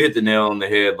 you hit the nail on the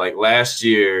head. Like last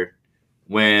year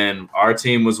when our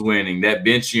team was winning, that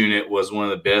bench unit was one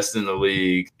of the best in the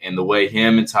league, and the way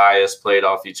him and Tyus played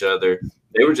off each other,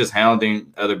 they were just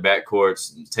hounding other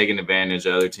backcourts, taking advantage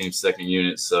of other teams' second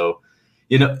units. So,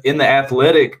 in the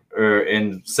Athletic or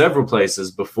in several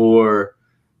places before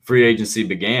free agency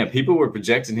began, people were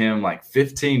projecting him like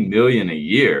 $15 million a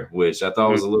year, which I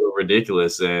thought was a little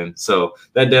ridiculous. And so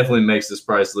that definitely makes this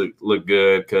price look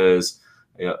good because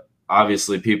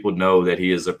obviously people know that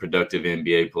he is a productive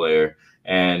NBA player,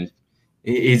 and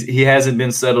he hasn't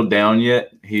been settled down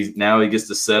yet. He gets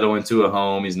to settle into a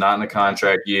home. He's not in a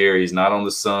contract year. He's not on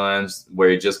the Suns where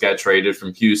he just got traded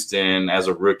from Houston as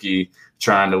a rookie,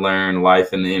 trying to learn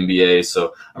life in the NBA.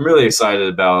 So I'm really excited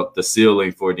about the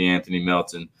ceiling for DeAnthony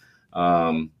Melton.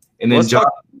 And then John.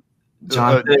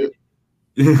 I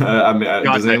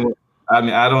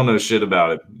don't know shit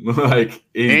about it. Like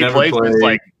he's never played since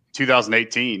like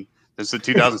 2018. This is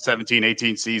the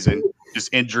 2017-18 season.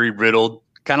 Just injury riddled,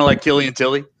 kind of like Killian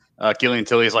Tilly. Killian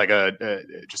Tilly is like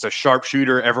just a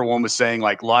sharpshooter. Everyone was saying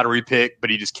like lottery pick, but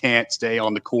he just can't stay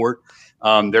on the court.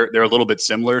 They're a little bit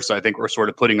similar, so I think we're sort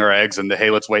of putting our eggs in the hey,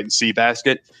 let's wait and see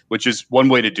basket, which is one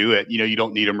way to do it. You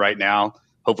don't need them right now.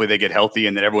 Hopefully they get healthy,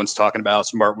 and then everyone's talking about how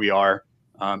smart we are.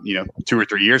 2 or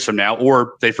 3 years from now,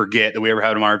 or they forget that we ever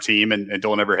had them on our team and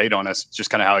don't ever hate on us. It's just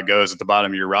kind of how it goes at the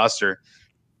bottom of your roster.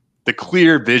 The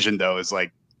clear vision, though, is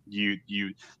like the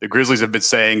Grizzlies have been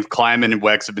saying, Kleiman and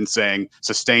Wex have been saying,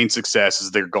 sustained success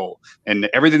is their goal, and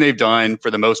everything they've done for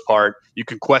the most part. You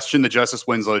can question the Justice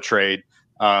Winslow trade.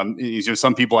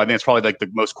 Some people, I think it's probably like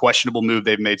the most questionable move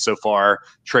they've made so far,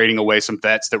 trading away some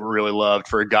vets that were really loved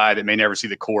for a guy that may never see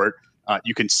the court.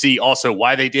 You can see also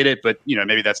why they did it, but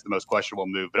maybe that's the most questionable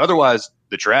move. But otherwise,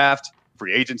 the draft,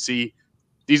 free agency,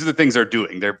 these are the things they're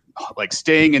doing. They're like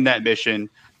staying in that mission.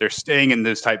 They're staying in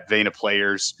this type vein of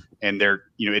players, and they're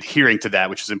adhering to that,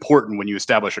 which is important. When you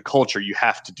establish a culture, you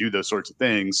have to do those sorts of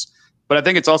things. But I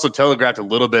think it's also telegraphed a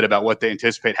little bit about what they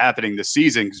anticipate happening this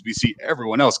season, because we see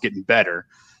everyone else getting better.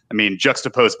 I mean,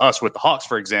 juxtapose us with the Hawks,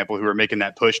 for example, who are making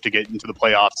that push to get into the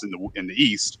playoffs in the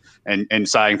East, and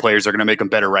signing players are going to make them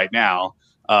better right now.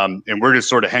 And we're just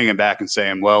sort of hanging back and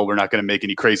saying, well, we're not going to make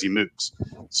any crazy moves.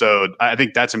 So I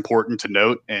think that's important to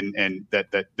note, and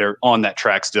that they're on that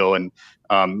track still. And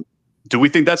do we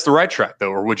think that's the right track,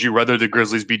 though? Or would you rather the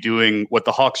Grizzlies be doing what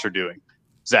the Hawks are doing?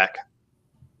 Zach?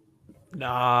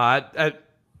 Nah, I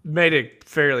made it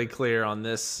fairly clear on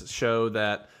this show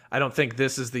that I don't think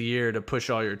this is the year to push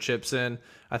all your chips in.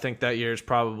 I think that year is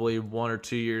probably 1 or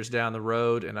 2 years down the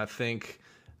road, and I think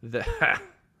that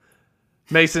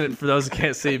Mason, for those who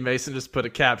can't see, Mason just put a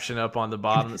caption up on the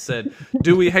bottom that said,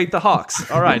 "Do we hate the Hawks?"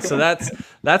 All right, so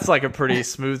that's like a pretty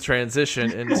smooth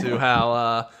transition into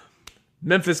how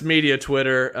Memphis media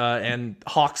Twitter and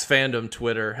Hawks fandom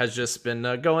Twitter has just been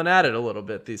going at it a little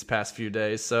bit these past few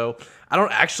days. So I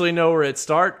don't actually know where it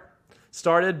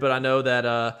started, but I know that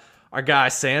our guy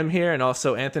Sam here and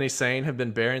also Anthony Sane have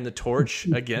been bearing the torch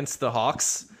against the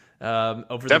Hawks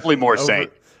over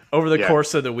the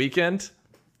course of the weekend.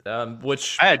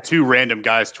 Which I had 2 random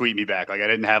guys tweet me back. Like I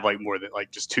didn't have like more than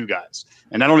like just 2 guys,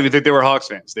 and I don't even think they were Hawks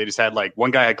fans. They just had like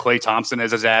one guy had Klay Thompson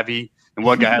as his Avy, and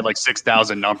one guy had like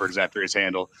 6,000 numbers after his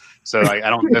handle. So I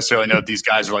don't necessarily know if these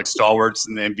guys are like stalwarts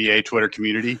in the NBA Twitter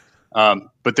community,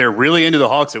 but they're really into the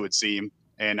Hawks, it would seem.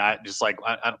 And I just like,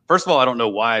 first of all, I don't know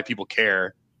why people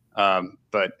care,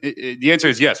 but the answer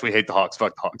is yes. We hate the Hawks.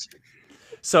 Fuck the Hawks.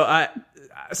 So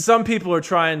some people are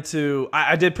trying to.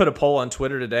 I did put a poll on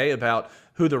Twitter today about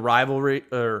who the rivalry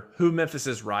or who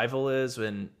Memphis's rival is,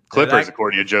 and Clippers,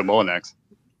 according to Joe Mullinax.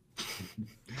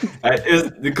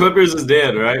 The Clippers is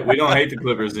dead, right? We don't hate the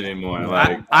Clippers anymore.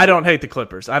 Like I don't hate the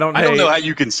Clippers. I don't know how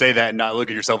you can say that and not look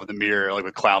at yourself in the mirror like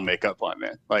with clown makeup on,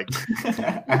 man. Like,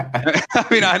 I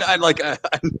mean,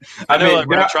 I know like,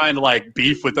 we're not trying to like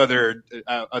beef with other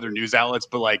news outlets,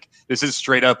 but like this is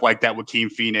straight up like that Joaquin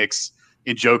Phoenix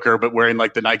in Joker, but wearing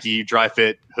like the Nike Dry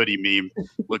Fit hoodie meme,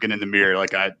 looking in the mirror,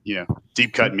 like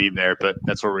deep cut meme there, but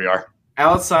that's where we are.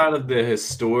 outside of the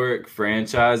historic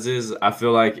franchises, I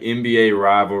feel like NBA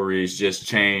rivalries just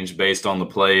change based on the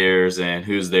players and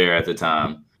who's there at the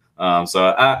time.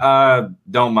 So I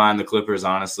don't mind the Clippers,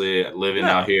 honestly. Living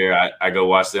out here, I go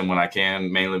watch them when I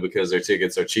can, mainly because their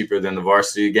tickets are cheaper than the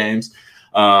varsity games.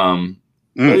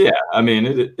 But yeah, I mean,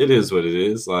 it is what it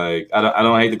is. Like, I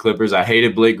don't hate the Clippers. I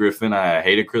hated Blake Griffin. I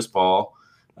hated Chris Paul.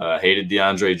 Hated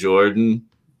DeAndre Jordan.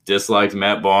 Disliked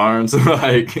Matt Barnes.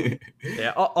 Like,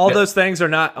 yeah, all those things are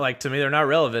not, like, to me, they're not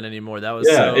relevant anymore. That was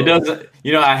it doesn't.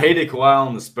 You know, I hated Kawhi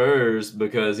on the Spurs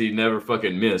because he never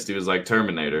fucking missed. He was like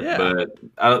Terminator. Yeah.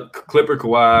 But Clipper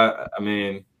Kawhi, I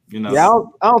mean, you know. Yeah,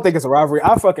 I don't think it's a rivalry.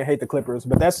 I fucking hate the Clippers,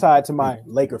 but that's tied to my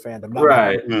Laker fandom, not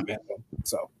right? My fandom,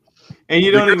 so. And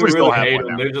you don't even really hate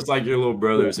them. They're just like your little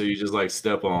brother, so you just like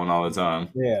step on all the time.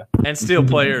 Yeah. And steal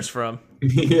players from.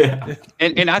 Yeah.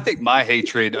 And I think my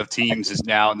hatred of teams is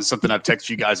now, and it's something I've texted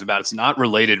you guys about, it's not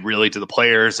related really to the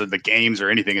players or the games or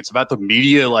anything. It's about the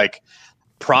media, like,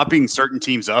 propping certain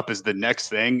teams up as the next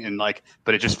thing, and like,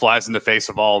 but it just flies in the face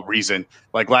of all reason.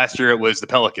 Like last year it was the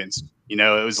Pelicans. You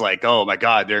know, it was like, oh my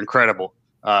God, they're incredible.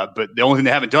 But the only thing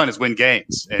they haven't done is win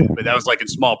games. But that was like in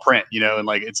small print, you know, and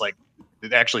like it's like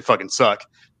they actually fucking suck.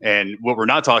 And what we're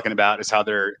not talking about is how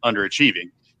they're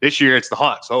underachieving. This year it's the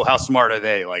Hawks. Oh, how smart are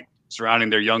they? Like surrounding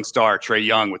their young star, Trae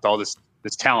Young, with all this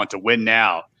talent to win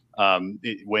now.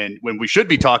 When we should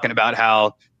be talking about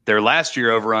how their last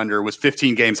year over under was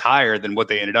 15 games higher than what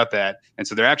they ended up at. And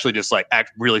so they're actually just like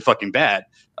act really fucking bad.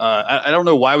 I don't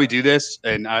know why we do this.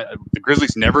 And the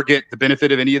Grizzlies never get the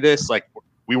benefit of any of this. Like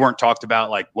we weren't talked about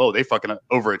like, whoa, they fucking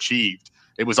overachieved.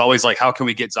 It was always like, how can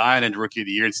we get Zion into Rookie of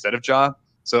the Year instead of Ja?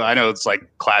 So I know it's like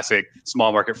classic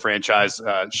small market franchise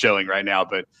showing right now,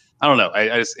 but I don't know.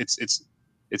 I just,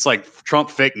 it's like Trump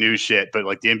fake news shit, but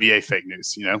like the NBA fake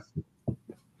news, you know?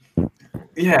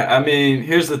 Yeah, I mean,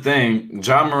 here's the thing.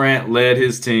 John Morant led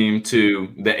his team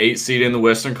to the 8th seed in the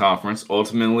Western Conference,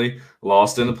 ultimately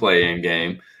lost in the play-in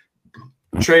game.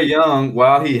 Trae Young,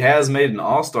 while he has made an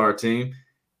all-star team,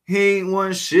 he ain't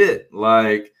won shit.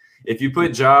 Like, if you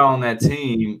put Ja on that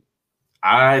team,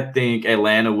 I think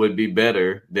Atlanta would be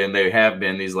better than they have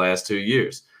been these last 2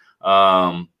 years.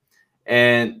 And,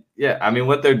 yeah, I mean,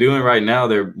 what they're doing right now,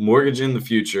 they're mortgaging the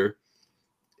future.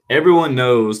 Everyone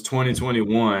knows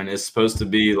 2021 is supposed to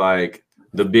be like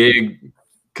the big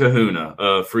kahuna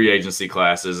of free agency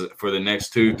classes for the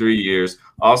next 2-3 years.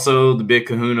 Also, the big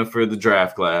kahuna for the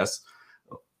draft class.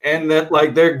 And that,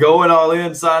 like, they're going all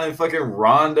in, signing fucking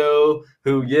Rondo,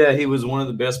 who, yeah, he was one of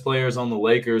the best players on the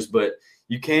Lakers, but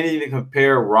you can't even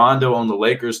compare Rondo on the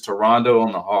Lakers to Rondo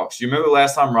on the Hawks. You remember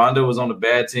last time Rondo was on a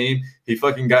bad team? He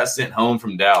fucking got sent home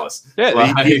from Dallas. Yeah,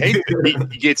 like, he hates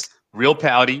it. He gets real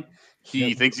pouty.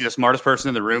 He thinks he's the smartest person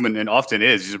in the room, and often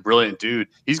is. He's a brilliant dude.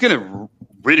 He's going to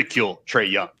ridicule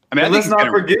Trae Young. I mean, let's not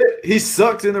forget he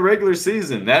sucked in the regular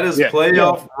season. That is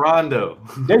playoff Rondo.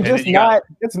 They're just not.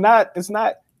 It's not.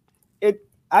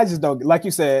 I just don't, like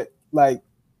you said. Like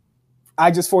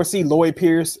I just foresee Lloyd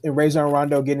Pierce and Rajon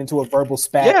Rondo getting into a verbal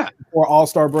spat before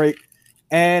All-Star break,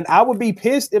 and I would be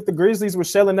pissed if the Grizzlies were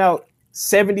shelling out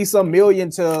 70-some million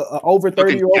to an over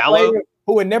 30-year-old player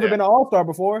who had never been an All-Star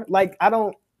before. Like I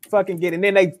don't fucking get it.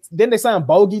 And then they signed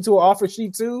Bogey to an offer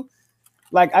sheet too.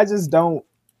 Like I just don't.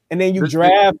 And then you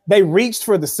draft. They reached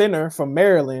for the center from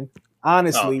Maryland.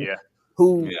 Honestly,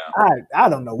 I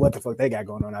don't know what the fuck they got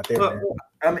going on out there. Man.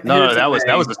 I mean, no, that was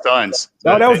the Suns.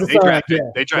 No, that was the Suns.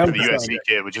 They drafted the USC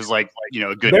kid, which is like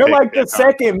a good. They're like the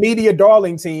second media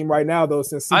darling team right now, though.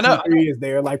 Since CP3 is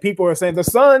there, like people are saying the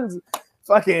Suns.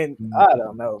 Fucking, I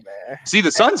don't know, man. See,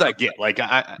 the Suns, I get. Like,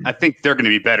 I think they're going to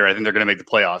be better. I think they're going to make the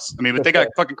playoffs. I mean, but they got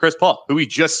fucking Chris Paul, who we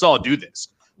just saw do this.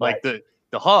 Like the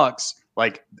Hawks,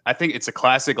 like I think it's a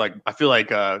classic. Like I feel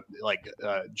like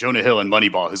Jonah Hill and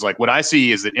Moneyball, who's like what I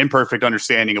see is an imperfect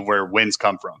understanding of where wins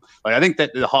come from. Like I think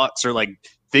that the Hawks are like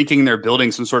thinking they're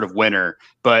building some sort of winner,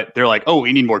 but they're like, oh,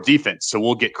 we need more defense, so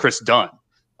we'll get Chris Dunn.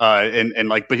 But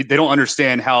they don't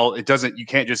understand how it doesn't. You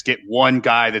can't just get one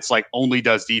guy that's like only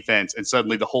does defense and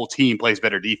suddenly the whole team plays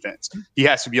better defense. He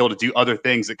has to be able to do other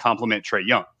things that complement Trae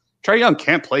Young. Trae Young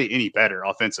can't play any better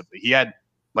offensively. He had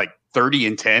like 30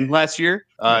 and 10 last year,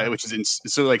 which is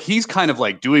so like he's kind of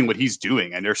like doing what he's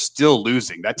doing, and they're still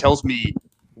losing. That tells me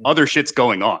other shit's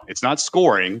going on. It's not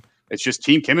scoring. It's just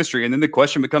team chemistry. And then the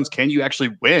question becomes, can you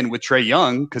actually win with Trae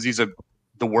Young? Because he's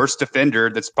the worst defender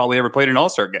that's probably ever played an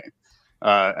All-Star game.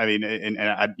 I mean,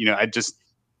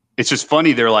 it's just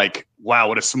funny. They're like, wow,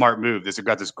 what a smart move. They've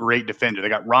got this great defender. They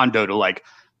got Rondo to like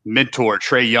mentor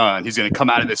Trae Young. He's going to come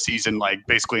out of this season like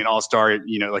basically an all-star,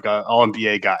 like a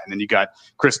all-NBA guy. And then you got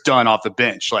Chris Dunn off the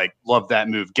bench. Like, love that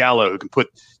move. Gallo, who can put,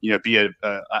 be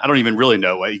I don't even really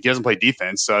know what he doesn't play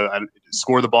defense. So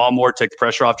score the ball more, take the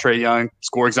pressure off Trae Young.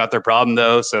 Scoring's not their problem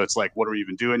though. So it's like, what are we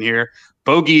even doing here?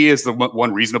 Bogey is the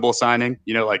one reasonable signing.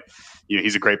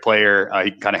 He's a great player.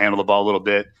 He can kind of handle the ball a little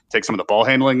bit, take some of the ball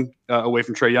handling away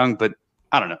from Trae Young, but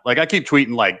I don't know. Like, I keep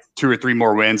tweeting like 2 or 3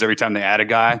 more wins every time they add a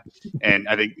guy, and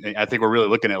I think we're really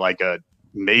looking at like a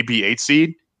maybe 8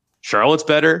 seed. Charlotte's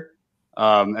better.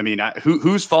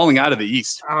 Who's falling out of the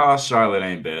East? Oh, Charlotte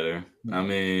ain't better. I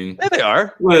mean, yeah, they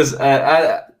are.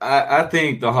 I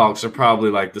think the Hawks are probably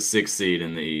like the 6th seed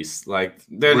in the East. Like,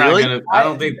 they're really? not gonna. I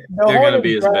don't think they're gonna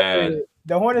be as bad.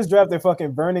 The Hornets drafted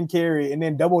fucking Vernon Carey and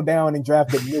then doubled down and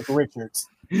drafted Nick Richards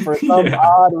for some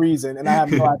odd reason, and I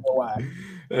have no idea why.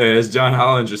 As John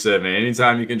Hollinger said, man,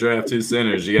 anytime you can draft 2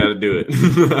 centers, you got to do it.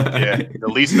 Yeah, the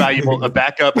least valuable, a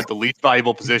backup at the least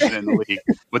valuable position in the league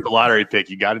with the lottery pick,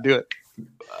 you got to do it.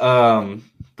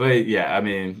 But yeah, I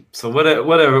mean, so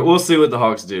whatever. We'll see what the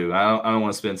Hawks do. I don't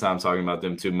want to spend time talking about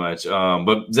them too much.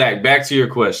 But Zach, back to your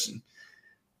question: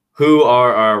 who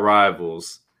are our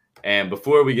rivals? And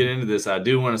before we get into this, I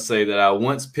do want to say that I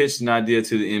once pitched an idea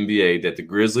to the NBA that the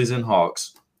Grizzlies and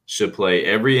Hawks should play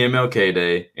every MLK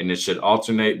Day, and it should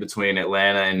alternate between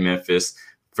Atlanta and Memphis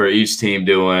for each team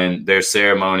doing their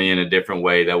ceremony in a different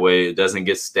way. That way it doesn't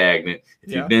get stagnant.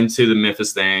 If you've been to the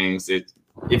Memphis things,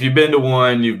 if you've been to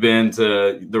one, you've been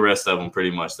to the rest of them pretty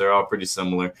much. They're all pretty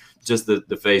similar. Just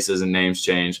the faces and names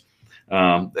change.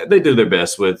 They do their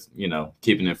best with,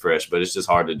 keeping it fresh, but it's just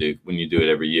hard to do when you do it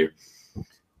every year.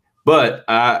 But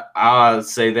I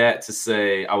say that to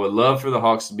say I would love for the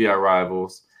Hawks to be our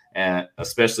rivals, and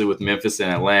especially with Memphis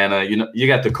and Atlanta. You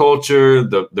got the culture,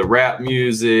 the rap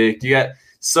music. You got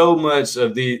so much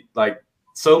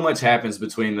so much happens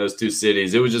between those 2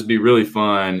 cities. It would just be really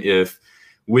fun if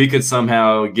we could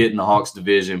somehow get in the Hawks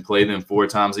division, play them 4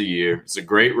 times a year. It's a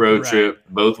great road trip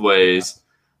both ways.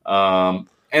 And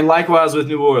likewise with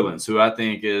New Orleans, who I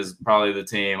think is probably the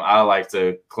team I like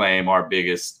to claim our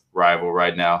biggest rival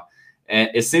right now. And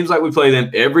it seems like we play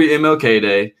them every MLK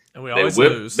Day. And we always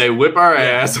lose. They whip our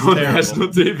ass on national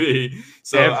TV.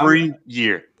 So every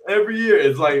year. Every year.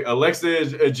 It's like Alexei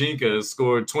Ajinka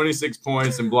scored 26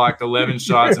 points and blocked 11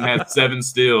 shots and had 7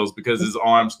 steals because his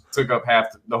arms took up half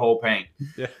the whole paint.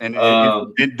 Yeah. And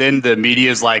then the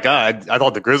media is like, I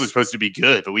thought the Grizzlies were supposed to be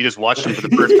good, but we just watched them for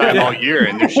the first time all year,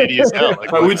 and they're shitty as hell.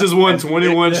 Like, we just won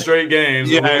 21 straight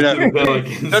games. Yeah,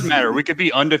 it doesn't matter. We could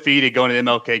be undefeated going to the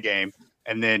MLK game.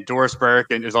 And then Doris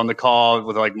Burke is on the call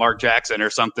with like Mark Jackson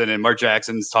or something. And Mark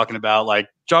Jackson's talking about like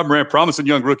John Morant, promising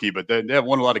young rookie, but they haven't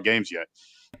won a lot of games yet.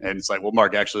 And it's like, well,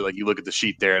 Mark, actually, like, you look at the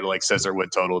sheet there, it like says their win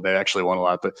total. They actually won a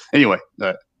lot. But anyway,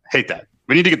 hate that.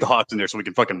 We need to get the Hawks in there so we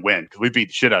can fucking win, because we beat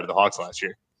the shit out of the Hawks last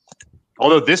year.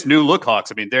 Although this new look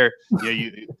Hawks, I mean,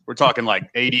 we're talking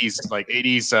like 80s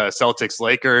Celtics,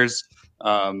 Lakers,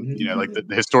 like the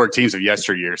historic teams of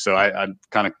yesteryear. So I'm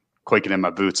kind of quaking in my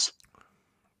boots.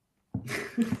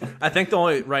 I think the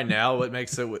only right now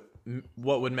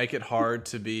what would make it hard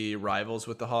to be rivals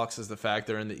with the Hawks is the fact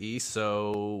they're in the East,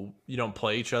 so you don't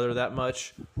play each other that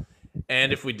much.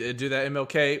 And if we did do that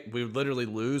MLK, we would literally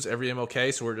lose every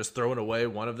MLK, so we're just throwing away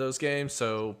one of those games.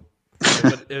 So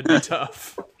it would be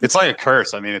tough. It's like a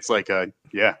curse. I mean, it's like it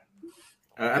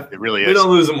really is. We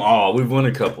don't lose them all. We've won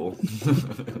a couple.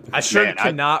 I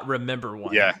cannot remember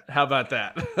one. Yeah. How about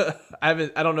that? I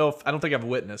don't think I've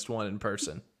witnessed one in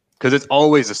person. Because it's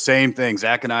always the same thing.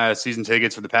 Zach and I have season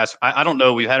tickets for the past, I don't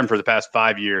know, we've had them for the past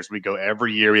 5 years. We go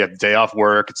every year. We have the day off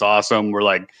work. It's awesome. We're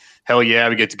like, hell yeah,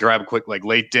 we get to grab a quick like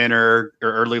late dinner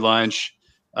or early lunch,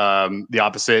 the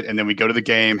opposite. And then we go to the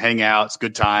game, hang out. It's a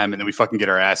good time. And then we fucking get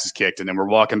our asses kicked. And then we're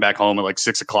walking back home at like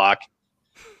 6 o'clock.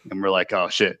 And we're like, oh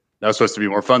shit, that was supposed to be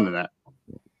more fun than that.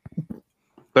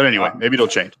 But anyway, maybe it'll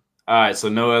change. All right, so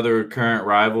no other current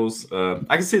rivals. I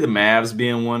can see the Mavs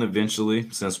being one eventually,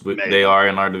 since they are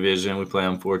in our division. We play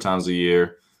them 4 times a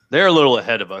year. They're a little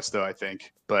ahead of us, though, I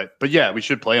think. But yeah, we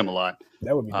should play them a lot.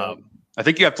 That would be dope. I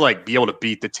think you have to like be able to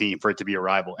beat the team for it to be a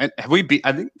rival. And did we beat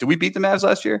the Mavs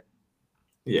last year?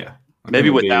 Yeah, maybe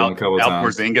without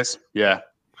Porzingis. Yeah.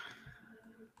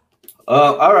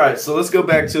 All right, so let's go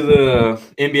back to the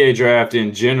NBA draft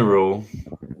in general.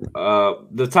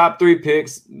 The top 3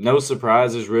 picks, no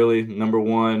surprises really. Number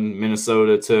 1,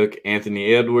 Minnesota took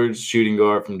Anthony Edwards, shooting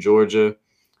guard from Georgia.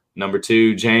 Number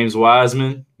 2, James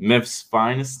Wiseman, Memphis'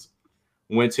 finest,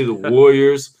 went to the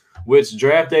Warriors, which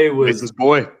draft day was his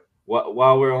boy.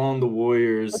 While we're on the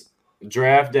Warriors,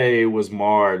 draft day was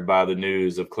marred by the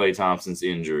news of Klay Thompson's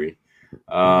injury.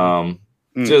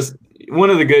 Just one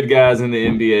of the good guys in the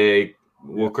NBA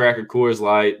will crack a Coors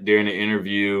Light during an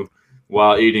interview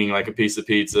while eating like a piece of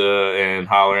pizza and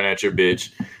hollering at your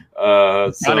bitch.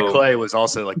 Clay was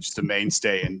also like just a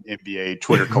mainstay in NBA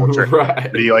Twitter culture.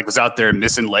 Right. He like was out there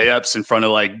missing layups in front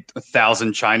of like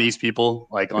 1,000 Chinese people,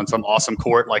 like on some awesome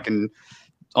court, like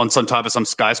on some top of some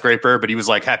skyscraper. But he was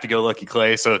like happy-go-lucky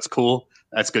Clay, so it's cool.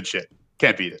 That's good shit.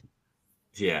 Can't beat it.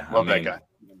 Yeah, love that guy.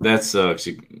 That sucks.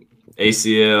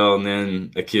 ACL and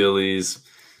then Achilles.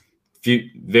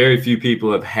 Very few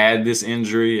people have had this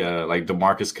injury. Like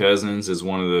DeMarcus Cousins is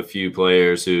one of the few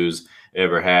players who's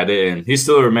ever had it, and he's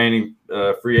still a remaining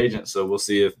free agent. So we'll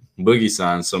see if Boogie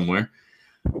signs somewhere.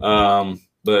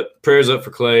 But prayers up for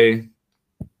Clay.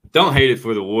 Don't hate it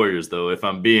for the Warriors, though. If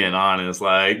I'm being honest,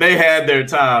 like they had their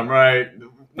time, right?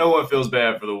 No one feels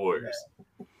bad for the Warriors.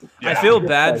 Yeah. I feel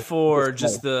bad for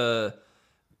just the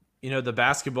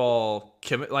basketball.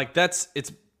 Like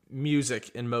it's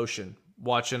music in motion.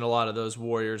 Watching a lot of those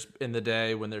Warriors in the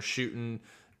day when they're shooting,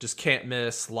 just can't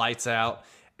miss, lights out.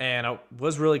 And I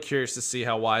was really curious to see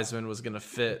how Wiseman was going to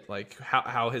fit, like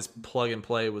how his plug and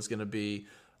play was going to be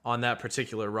on that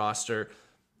particular roster.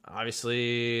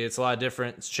 Obviously, it's a lot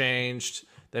different. It's changed.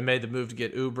 They made the move to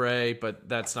get Oubre, but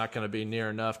that's not going to be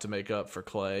near enough to make up for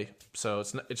Clay. So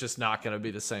it's just not going to be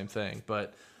the same thing.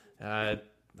 But I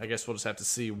guess we'll just have to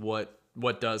see what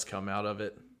does come out of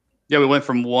it. Yeah, we went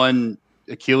from one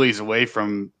Achilles away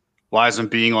from Wiseman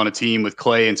being on a team with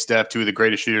Clay and Steph, two of the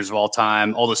greatest shooters of all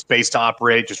time. All the space to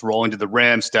operate, just rolling to the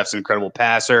rim. Steph's an incredible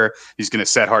passer. He's going to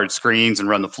set hard screens and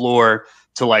run the floor.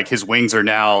 To like his wings are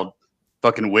now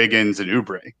fucking Wiggins and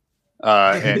Oubre,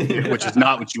 which is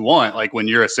not what you want. Like when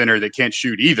you're a center that can't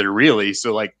shoot either, really.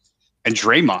 So like, and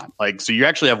Draymond, like, so you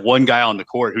actually have one guy on the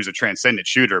court who's a transcendent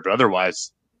shooter, but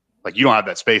otherwise, like, you don't have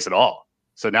that space at all.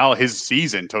 So now his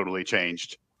season totally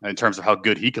changed in terms of how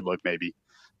good he could look, maybe.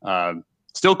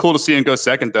 Still cool to see him go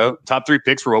second, though. Top 3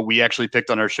 picks were what we actually picked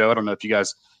on our show. I don't know if you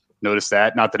guys noticed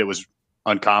that. Not that it was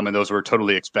uncommon. Those were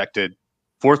totally expected.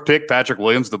 4th pick, Patrick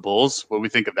Williams, the Bulls. What do we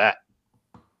think of that?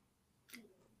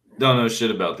 Don't know shit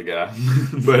about the guy,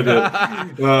 but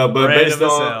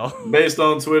based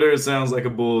on Twitter, it sounds like a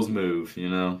Bulls move. You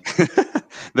know.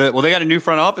 They got a new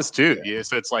front office too. Yeah,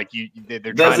 so it's like they're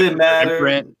does trying it to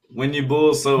matter when you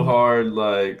bull so hard?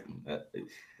 Like,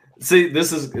 see,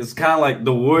 it's kind of like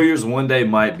the Warriors one day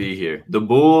might be here. The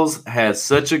Bulls had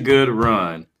such a good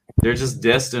run; they're just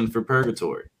destined for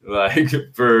purgatory, like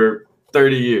for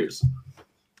 30 years.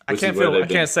 I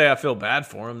can't say I feel bad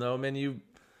for him though. I mean,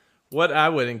 what I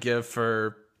wouldn't give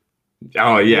for.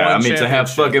 Oh yeah, I mean to have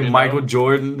fucking Michael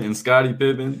Jordan and Scottie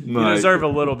Pippen. You deserve a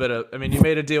little bit of. I mean, you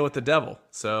made a deal with the devil,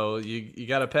 so you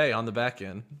got to pay on the back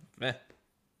end.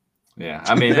 Yeah,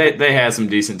 I mean they had some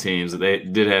decent teams. They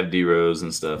did have D-Rose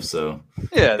and stuff. So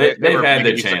yeah, they've had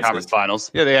their chances. Conference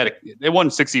finals. Yeah, they won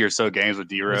 60 or so games with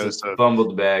D-Rose. So.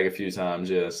 Fumbled the bag a few times.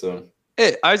 Yeah, so.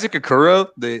 Hey, Isaac Okoro,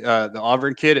 the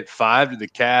Auburn kid at 5 to the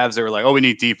Cavs. They were like, "Oh, we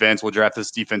need defense. We'll draft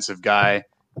this defensive guy.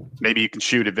 Maybe you can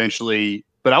shoot eventually."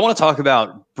 But I want to talk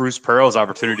about Bruce Pearl's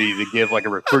opportunity to give like a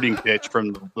recruiting pitch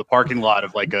from the parking lot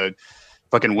of like a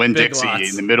fucking Winn-Dixie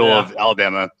in the middle of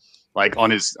Alabama, like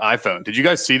on his iPhone. Did you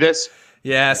guys see this?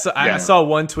 Yeah, so I saw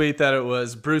one tweet that it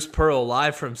was Bruce Pearl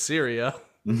live from Syria.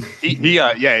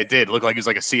 It did look like he was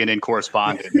like a CNN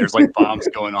correspondent. There's like bombs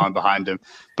going on behind him,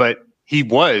 but he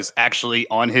was actually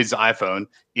on his iPhone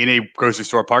in a grocery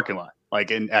store parking lot. Like,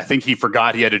 and I think he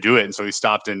forgot he had to do it, and so he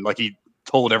stopped and like he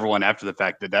told everyone after the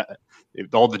fact that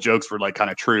all the jokes were like kind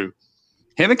of true.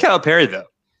 Him and Calipari, though,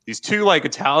 these two like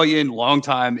Italian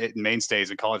longtime mainstays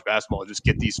in college basketball, just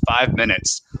get these 5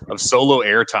 minutes of solo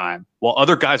airtime while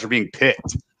other guys are being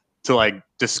picked to like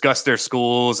discuss their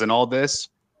schools and all this.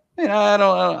 And I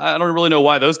don't really know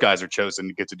why those guys are chosen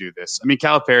to get to do this. I mean,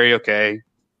 Calipari, okay.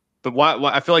 But why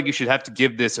I feel like you should have to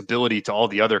give this ability to all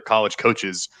the other college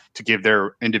coaches to give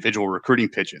their individual recruiting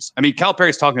pitches. I mean,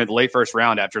 Calipari's talking at the late first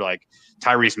round after like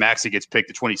Tyrese Maxey gets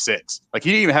picked at 26. Like he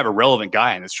didn't even have a relevant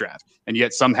guy in this draft, and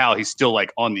yet somehow he's still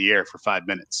like on the air for 5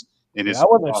 minutes. I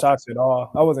wasn't shocked at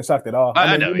all.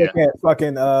 I mean, you look at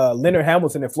fucking Leonard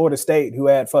Hamilton at Florida State, who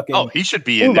had fucking. Oh, he should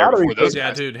be in there before those guys.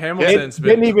 Yeah, dude, Hamilton's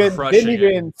didn't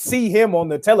even see him on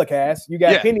the telecast. You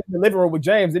got Penny in the living room with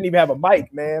James. Didn't even have a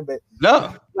mic, man. But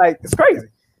no, like it's crazy.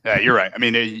 Yeah, you're right. I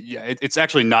mean, it's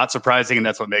actually not surprising, and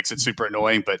that's what makes it super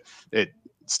annoying. But it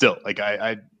still, like,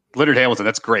 I Leonard Hamilton,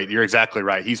 that's great. You're exactly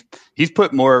right. He's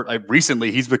put more. Like,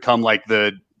 recently, he's become like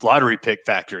the lottery pick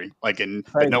factory, like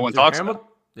that no one talks about.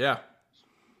 Yeah.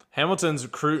 Hamilton's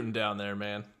recruiting down there,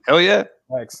 man. Hell yeah.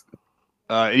 Thanks.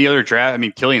 Any other draft? I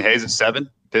mean, Killian Hayes at 7.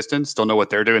 Pistons. Don't know what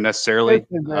they're doing necessarily.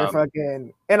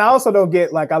 Fucking, and I also don't get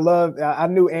I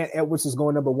knew Ant Edwards was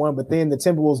going #1, but then the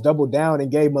Timberwolves doubled down and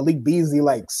gave Malik Beasley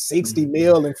like $60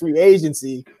 million in free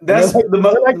agency. That's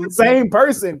the same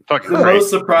person. The most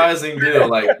surprising deal.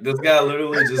 Like this guy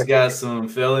literally just got some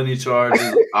felony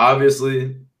charges,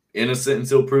 obviously innocent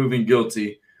until proven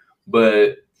guilty,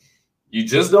 but you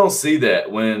just don't see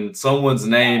that when someone's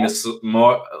name is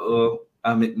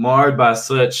marred by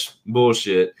such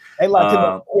bullshit. They locked him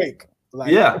up quick.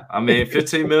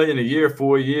 $15 million a year,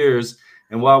 4 years.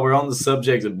 And while we're on the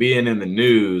subject of being in the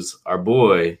news, our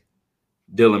boy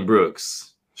Dylan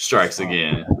Brooks strikes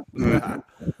again.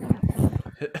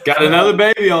 Got another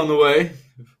baby on the way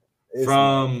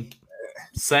from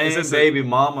same baby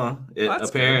mama.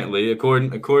 Apparently,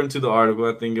 according to the article,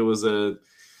 I think it was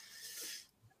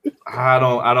I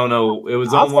don't know. It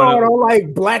was on one of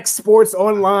like Black Sports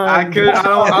Online.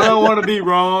 I don't want to be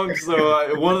wrong.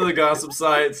 So one of the gossip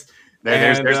sites.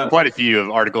 There's quite a few of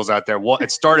articles out there.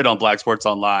 It started on Black Sports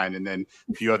Online, and then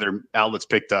a few other outlets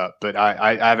picked up. But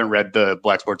I haven't read the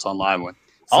Black Sports Online one.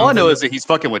 All I know is that he's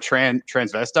fucking with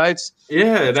transvestites.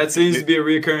 Yeah, that seems to be a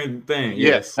recurring thing.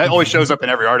 Yes, that always shows up in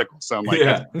every article. So I'm like,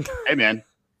 hey man,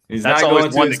 he's not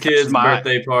going to his kid's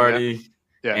birthday party.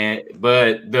 Yeah.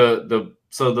 But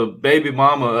the baby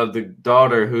mama of the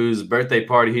daughter whose birthday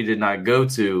party he did not go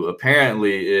to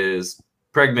apparently is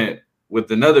pregnant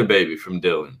with another baby from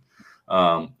Dylan.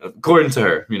 According to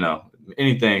her,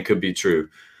 anything could be true,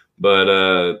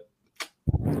 but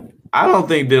I don't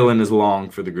think Dylan is long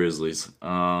for the Grizzlies.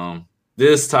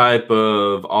 This type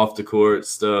of off the court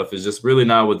stuff is just really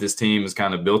not what this team is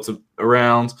kind of built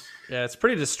around. Yeah, it's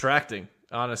pretty distracting,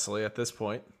 honestly, at this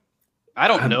point. I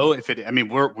don't know if it. I mean,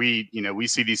 we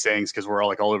see these things because we're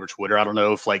all over Twitter. I don't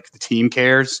know if the team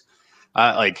cares.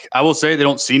 I will say they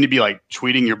don't seem to be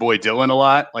tweeting your boy Dylan a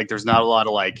lot. There's not a lot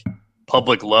of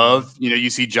public love. You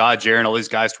see Ja, Jaren, all these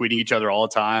guys tweeting each other all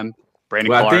the time. Brandon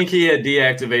Clark. I think he had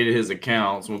deactivated his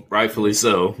accounts, rightfully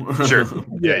so. Sure.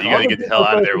 Yeah, you got to get the hell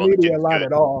out of there. A lot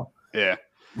at all. Yeah.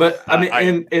 But I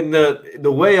mean, in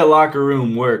the way a locker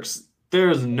room works,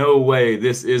 there's no way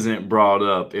this isn't brought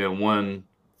up in one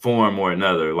form or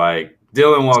another.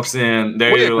 Dylan walks in,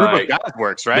 they're like, guys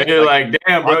works, right? They're like,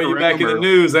 damn, bro, you back in the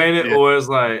news, ain't it? Yeah. Or it's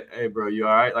like, hey, bro, you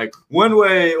all right? One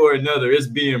way or another, it's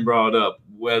being brought up,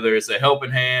 whether it's a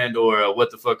helping hand or a,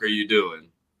 what the fuck are you doing?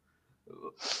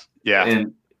 Yeah.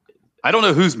 And I don't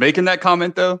know who's making that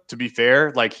comment, though, to be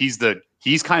fair.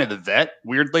 He's kind of the vet,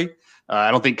 weirdly. I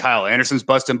don't think Kyle Anderson's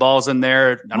busting balls in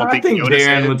there. I think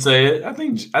Darren would say it. I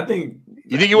think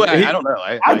you think he would? I don't know.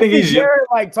 I think he's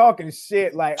talking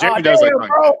shit. Jerry does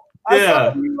bro.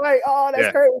 Yeah. You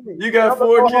that's crazy. You got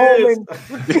 4 kids.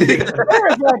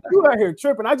 You out here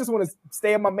tripping. I just want to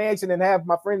stay in my mansion and have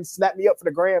my friends snap me up for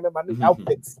the gram in my new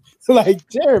outfits.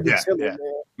 Jerry be chilling, man.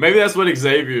 Maybe that's what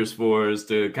Xavier's for, is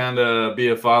to kind of be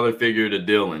a father figure to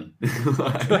Dylan.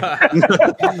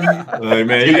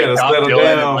 Man, you gotta settle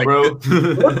down, bro.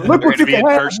 Look what you can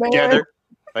have, man. Together.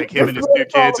 Him and his 2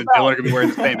 kids and Dylan are gonna be wearing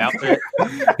the same outfit.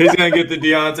 He's gonna get the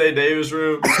Deontay Davis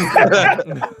room.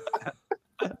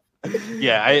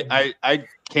 Yeah, I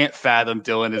can't fathom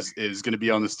Dylan is going to be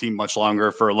on this team much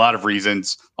longer for a lot of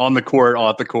reasons, on the court,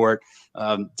 off the court.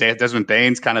 Desmond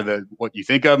Bane's kind of what you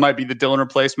think of might be the Dylan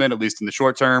replacement, at least in the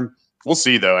short term. We'll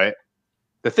see, though.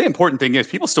 The important thing is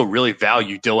people still really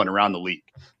value Dylan around the league,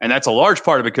 and that's a large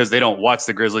part of it because they don't watch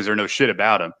the Grizzlies or know shit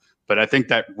about him. But I think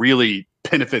that really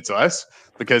benefits us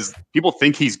because people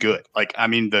think he's good.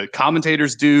 The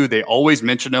commentators do. They always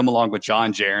mention him along with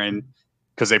John Jaren,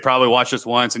 because they probably watched us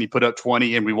once and he put up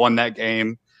 20 and we won that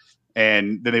game.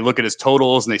 And then they look at his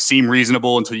totals and they seem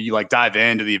reasonable until you dive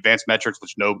into the advanced metrics,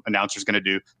 which no announcer is going to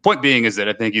do. Point being is that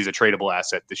I think he's a tradable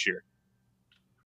asset this year.